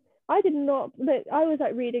 I did not, but I was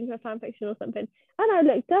like reading her fan fiction or something, and I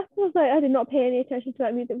looked up and was like, I did not pay any attention to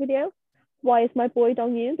that music video. Why is my boy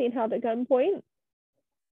Dong Yoon being held at gunpoint?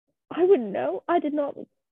 I wouldn't know. I did not.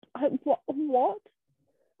 What?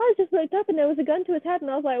 I just looked up and there was a gun to his head, and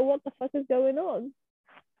I was like, what the fuck is going on?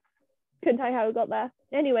 Couldn't tell you how it got there.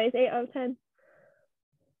 Anyways, 8 out of 10.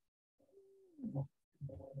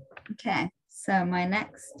 Okay, so my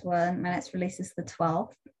next release is the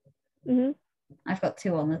 12th. Mm-hmm. I've got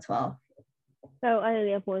 2 on the 12th. Oh, I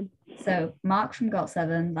only have 1. So Mark from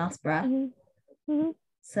GOT7, Last Breath. Mm-hmm. Mm-hmm.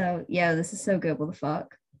 So yeah, this is so good. What the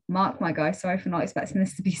fuck? Mark, my guy, sorry for not expecting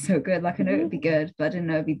this to be so good. Like, I know it'd be good, but I didn't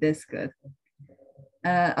know it'd be this good.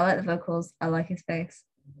 I like the vocals. I like his face.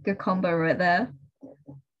 Good combo right there.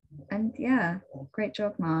 And yeah, great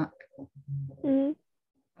job, Mark. Mm-hmm.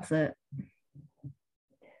 That's it.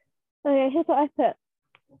 Okay, here's what I put.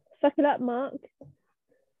 Suck it up, Mark.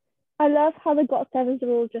 I love how the GOT7s are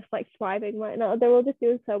all just like thriving right now. They're all just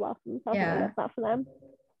doing so well for themselves. Yeah. I love that for them.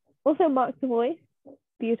 Also, Mark's voice,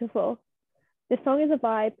 beautiful. This song is a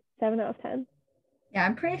vibe. 7 out of 10. Yeah,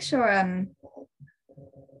 I'm pretty sure.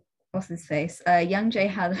 What's his face? Young Jay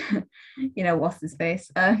had, what's his face?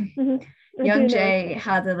 Young Jay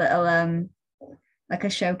had a little like a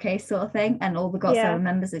showcase sort of thing, and all the GOT7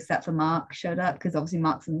 members except for Mark showed up because obviously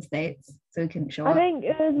Mark's in the States, so he couldn't show up. I think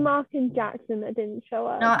it was Mark and Jackson that didn't show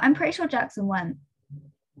up. No, I'm pretty sure Jackson went.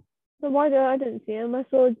 So why I didn't see him? I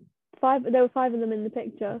saw 5. There were 5 of them in the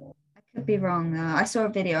picture. I could be wrong though. I saw a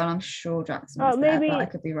video and I'm sure Jackson was there, but I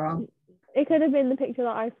could be wrong. It could have been the picture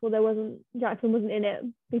that I saw. Jackson wasn't in it.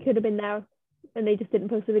 He could have been there, and they just didn't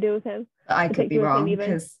post the video with him. But I could be wrong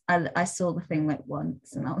because I saw the thing like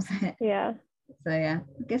once and that was it. Yeah. So yeah,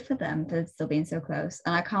 good for them for still being so close,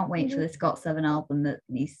 and I can't wait for this GOT7 album that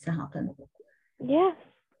needs to happen. Yes,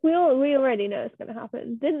 we already know it's going to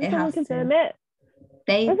happen. Didn't someone confirm it?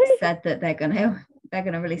 They said that they're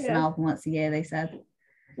gonna release an album once a year. They said.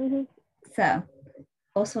 Mm-hmm. So,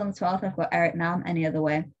 also on the 12th, I've got Eric Nam, Any Other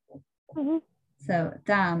Way. Mm-hmm. So,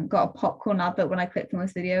 damn, got a popcorn advert when I clicked on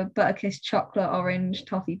this video. Butterkiss chocolate orange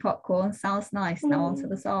toffee popcorn. Sounds nice. Now onto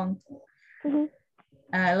the song. Mm-hmm.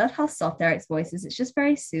 I love how soft Eric's voice is. It's just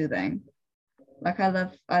very soothing. Like, I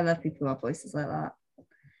love people who have voices like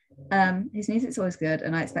that. His music's always good,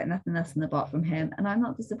 and I expect nothing less than the bot from him. And I'm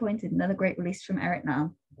not disappointed. Another great release from Eric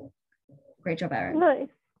Nam. Great job, Eric. Nice.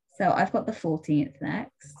 So I've got the 14th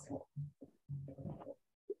next.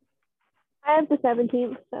 I have the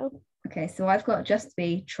 17th, so. Okay, so I've got Just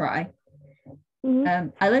Be Try. Mm-hmm.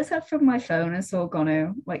 I looked up from my phone and saw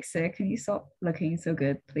Gonu. Like, sir, can you stop looking so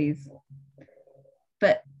good, please?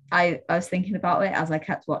 But I was thinking about it as I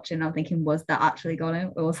kept watching. I'm thinking, was that actually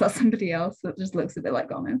Gonu, or was that somebody else that just looks a bit like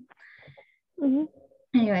Gonu? Mm-hmm.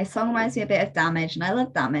 Anyway, song reminds me a bit of Damage, and I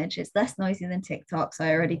love Damage. It's less noisy than TikTok, so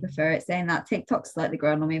I already prefer it. Saying that, TikTok's slightly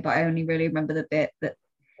grown on me, but I only really remember the bit that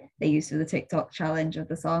they used for the TikTok challenge of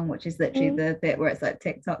the song, which is literally the bit where it's like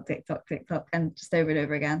TikTok, TikTok, TikTok, and just over and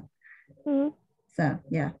over again. Mm-hmm. So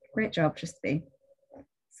yeah, great job, Just Be.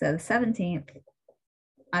 So the 17th,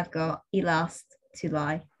 I've got Elast To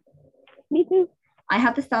Lie. Me too. I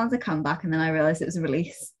had the Stanza comeback, and then I realized it was a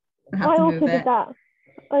release. I also did that.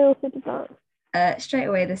 Straight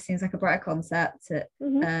away, this seems like a brighter concept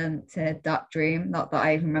to Dark Dream. Not that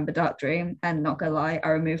I even remember Dark Dream, and not gonna lie,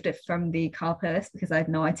 I removed it from the car playlist because I had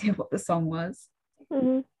no idea what the song was.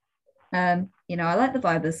 Mm-hmm. I like the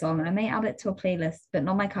vibe of the song, and I may add it to a playlist, but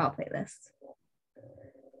not my car playlist.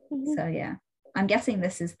 Mm-hmm. So yeah, I'm guessing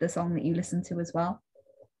this is the song that you listened to as well.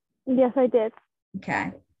 Yes, I did.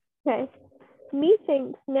 Okay.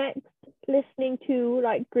 Methinks next, listening to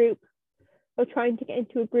like group or trying to get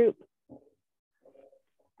into a group.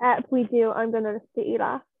 I'm going to listen to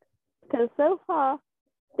Elast, because so far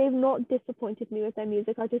they've not disappointed me with their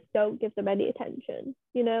music. I just don't give them any attention,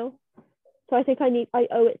 So I think I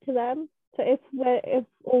owe it to them. So if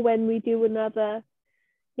or when we do another,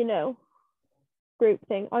 group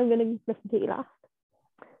thing, I'm going to listen to Elast,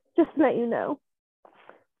 just to let you know.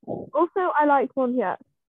 Also, I like One Yet.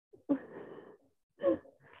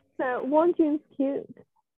 So One June's cute.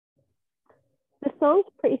 The song's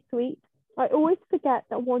pretty sweet. I always forget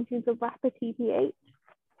that One June's a rapper TBH.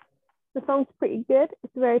 The song's pretty good.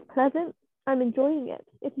 It's very pleasant. I'm enjoying it.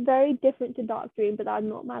 It's very different to Dark Dream, but I'm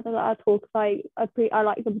not mad at that at all because I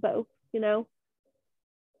like them both,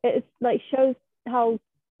 It's like shows how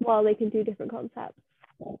well they can do different concepts.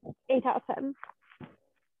 8 out of 10.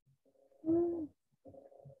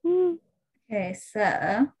 Okay,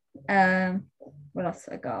 so what else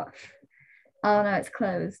have I got? Oh no, it's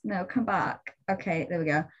closed. No, come back. Okay, there we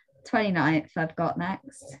go. 29th I've got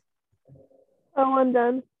next. Oh, I'm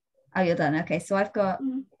done. Oh, you're done. Okay, so I've got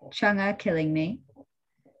Chunga Killing Me.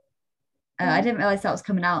 I didn't realize that was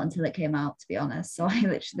coming out until it came out, to be honest. So I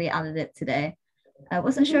literally added it today. I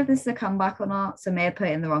wasn't sure if this is a comeback or not, so may have put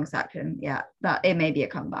it in the wrong section. Yeah, that it may be a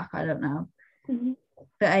comeback. I don't know.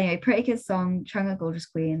 But anyway, pretty good song, Chunga Gorgeous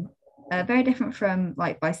Queen. Very different from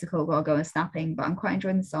like Bicycle Girl Going Snapping, but I'm quite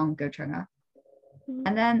enjoying the song, Go Chunga.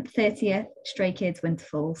 And then 30th, Stray Kids Winter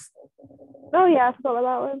Falls. Oh yeah, I forgot about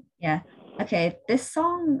that one. Yeah. Okay, this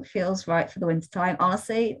song feels right for the winter time.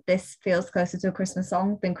 Honestly, this feels closer to a Christmas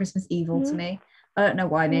song than Christmas Evil to me. I don't know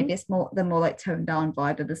why. Maybe it's more the more like toned down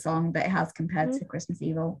vibe of the song that it has compared to Christmas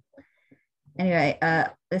Evil. Anyway,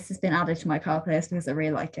 this has been added to my car playlist because I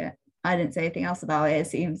really like it. I didn't say anything else about it, it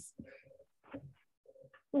seems.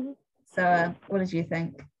 So, what did you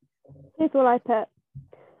think? Here's what I put.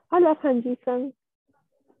 I love Hanji's song.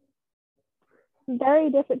 Very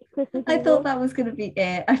different to Christmas I Evil. thought that was going to be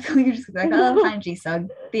it. I thought you were just like, I love Hanji song.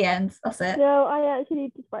 The end. That's it. No, I actually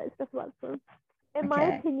need to write stuff about this one. In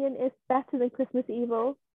my opinion, it's better than Christmas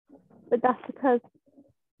Evil, but that's because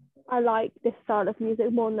I like this style of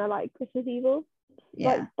music more than I like Christmas Evil. Yeah.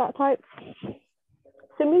 Like that type.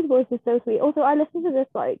 Simi's voice is so sweet. Also, I listened to this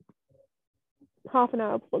like half an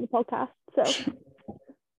hour before the podcast, so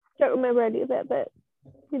don't remember any of it, but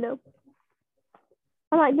you know.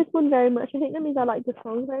 I like this one very much. I think that means I like the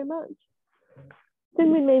song very much.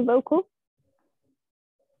 Singmin main vocal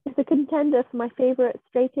is a contender for my favorite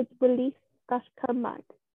Stray Kids release / comeback.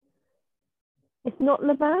 It's not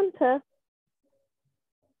Levanta.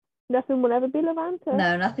 Nothing will ever be Levanta.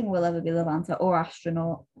 No, nothing will ever be Levanta or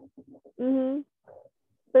Astronaut.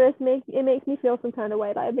 But it makes me feel some kind of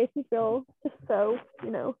way. Like it makes me feel just so,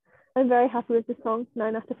 I'm very happy with the song.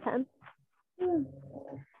 9 out of 10.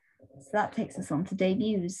 So that takes us on to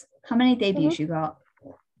debuts. How many debuts you got?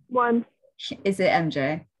 1. Is it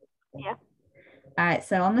MJ? Yeah. All right,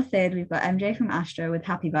 so on the 3rd, we've got MJ from Astro with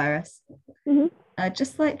Happy Virus.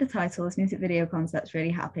 Just like the title, this music video concept's really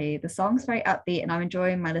happy. The song's very upbeat and I'm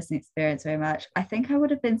enjoying my listening experience very much. I think I would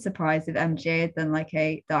have been surprised if MJ had done like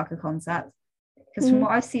a darker concept. Because from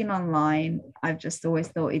what I've seen online, I've just always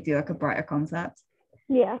thought he'd do like a brighter concept.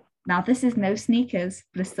 Yeah. Now, this is no sneakers,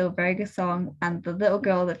 but it's still a very good song. And the little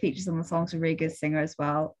girl that features on the song is a really good singer as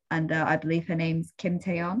well. And I believe her name's Kim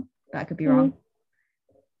Taeyeon, but I could be wrong.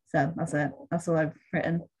 So that's it. That's all I've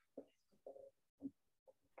written.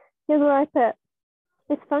 Here's what I put.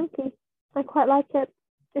 It's funky. I quite like it.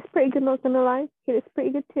 It's pretty good, not gonna lie. It's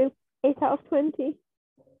pretty good too. 8 out of 20.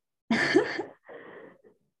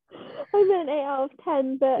 I meant 8 out of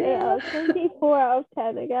 10, but 8 out of 20, 4 out of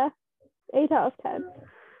 10, I guess. 8 out of 10.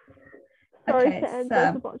 Sorry Okay, to end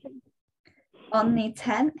so both watching. on the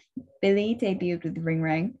 10th, Billy debuted with Ring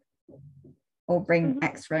Ring or Ring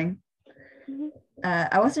X Ring.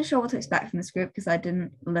 I wasn't sure what to expect from this group because I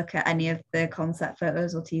didn't look at any of the concept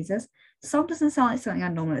photos or teasers. The song doesn't sound like something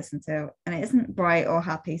I'd normally listen to, and it isn't bright or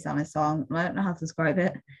happy sounding song, and I don't know how to describe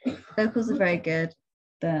it. Vocals are very good,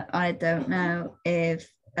 but I don't know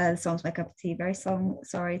if the song's my cup of tea. Very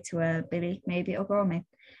sorry to Billy, maybe it'll grow on me.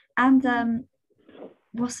 And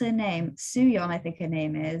what's her name? Sooyeon, I think her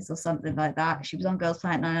name is, or something like that. She was on Girls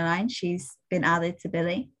Planet 99. She's been added to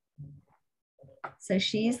Billy. So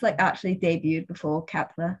she's like actually debuted before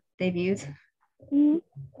Kepler debuted.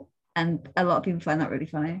 And a lot of people find that really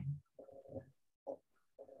funny.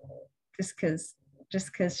 Just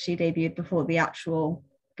because she debuted before the actual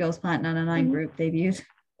Girls Planet 99 group debuted.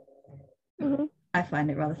 I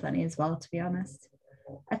find it rather funny as well, to be honest.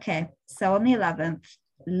 Okay, so on the 11th,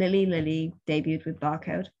 Lily debuted with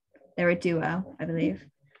Barcode. They're a duo, I believe.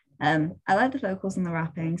 I like the vocals and the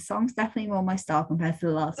rapping. Song's definitely more my style compared to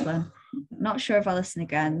the last one. Not sure if I'll listen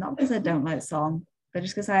again, not because I don't like the song, but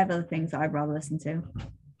just because I have other things that I'd rather listen to.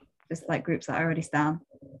 Just like groups that I already stand.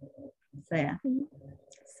 So yeah.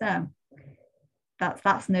 So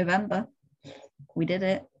that's November. We did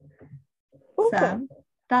it. So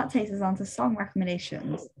that takes us on to song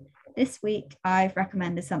recommendations. This week I've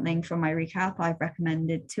recommended something from my recap. I've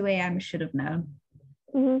recommended 2 a.m. Should Have Known.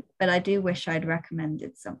 But I do wish I'd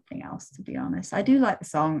recommended something else, to be honest. I do like the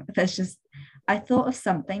song. I thought of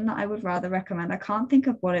something that I would rather recommend. I can't think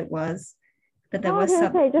of what it was, but there was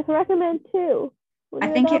something. Okay, just recommend 2.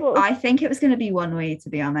 I think it was going to be One Way, to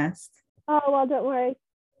be honest. Oh, well, don't worry,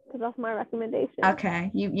 because that's my recommendation.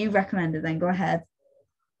 Okay, you recommended then. Go ahead.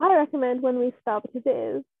 I recommend When We Start because it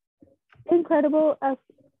is incredible as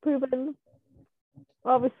proven.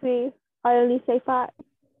 Obviously, I only say facts.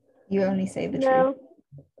 You only say the truth.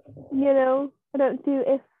 You know, I don't do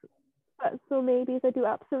if, buts, or maybes. I do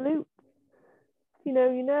absolute. You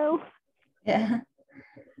know. Yeah.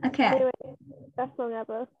 Okay. Anyway, best song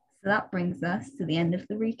ever. So that brings us to the end of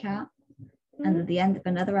the recap and Mhm. at the end of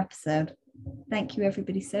another episode. Thank you,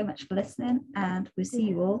 everybody, so much for listening, and we'll see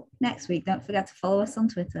you all next week. Don't forget to follow us on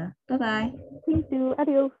Twitter. Bye bye. Please do.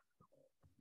 Adios.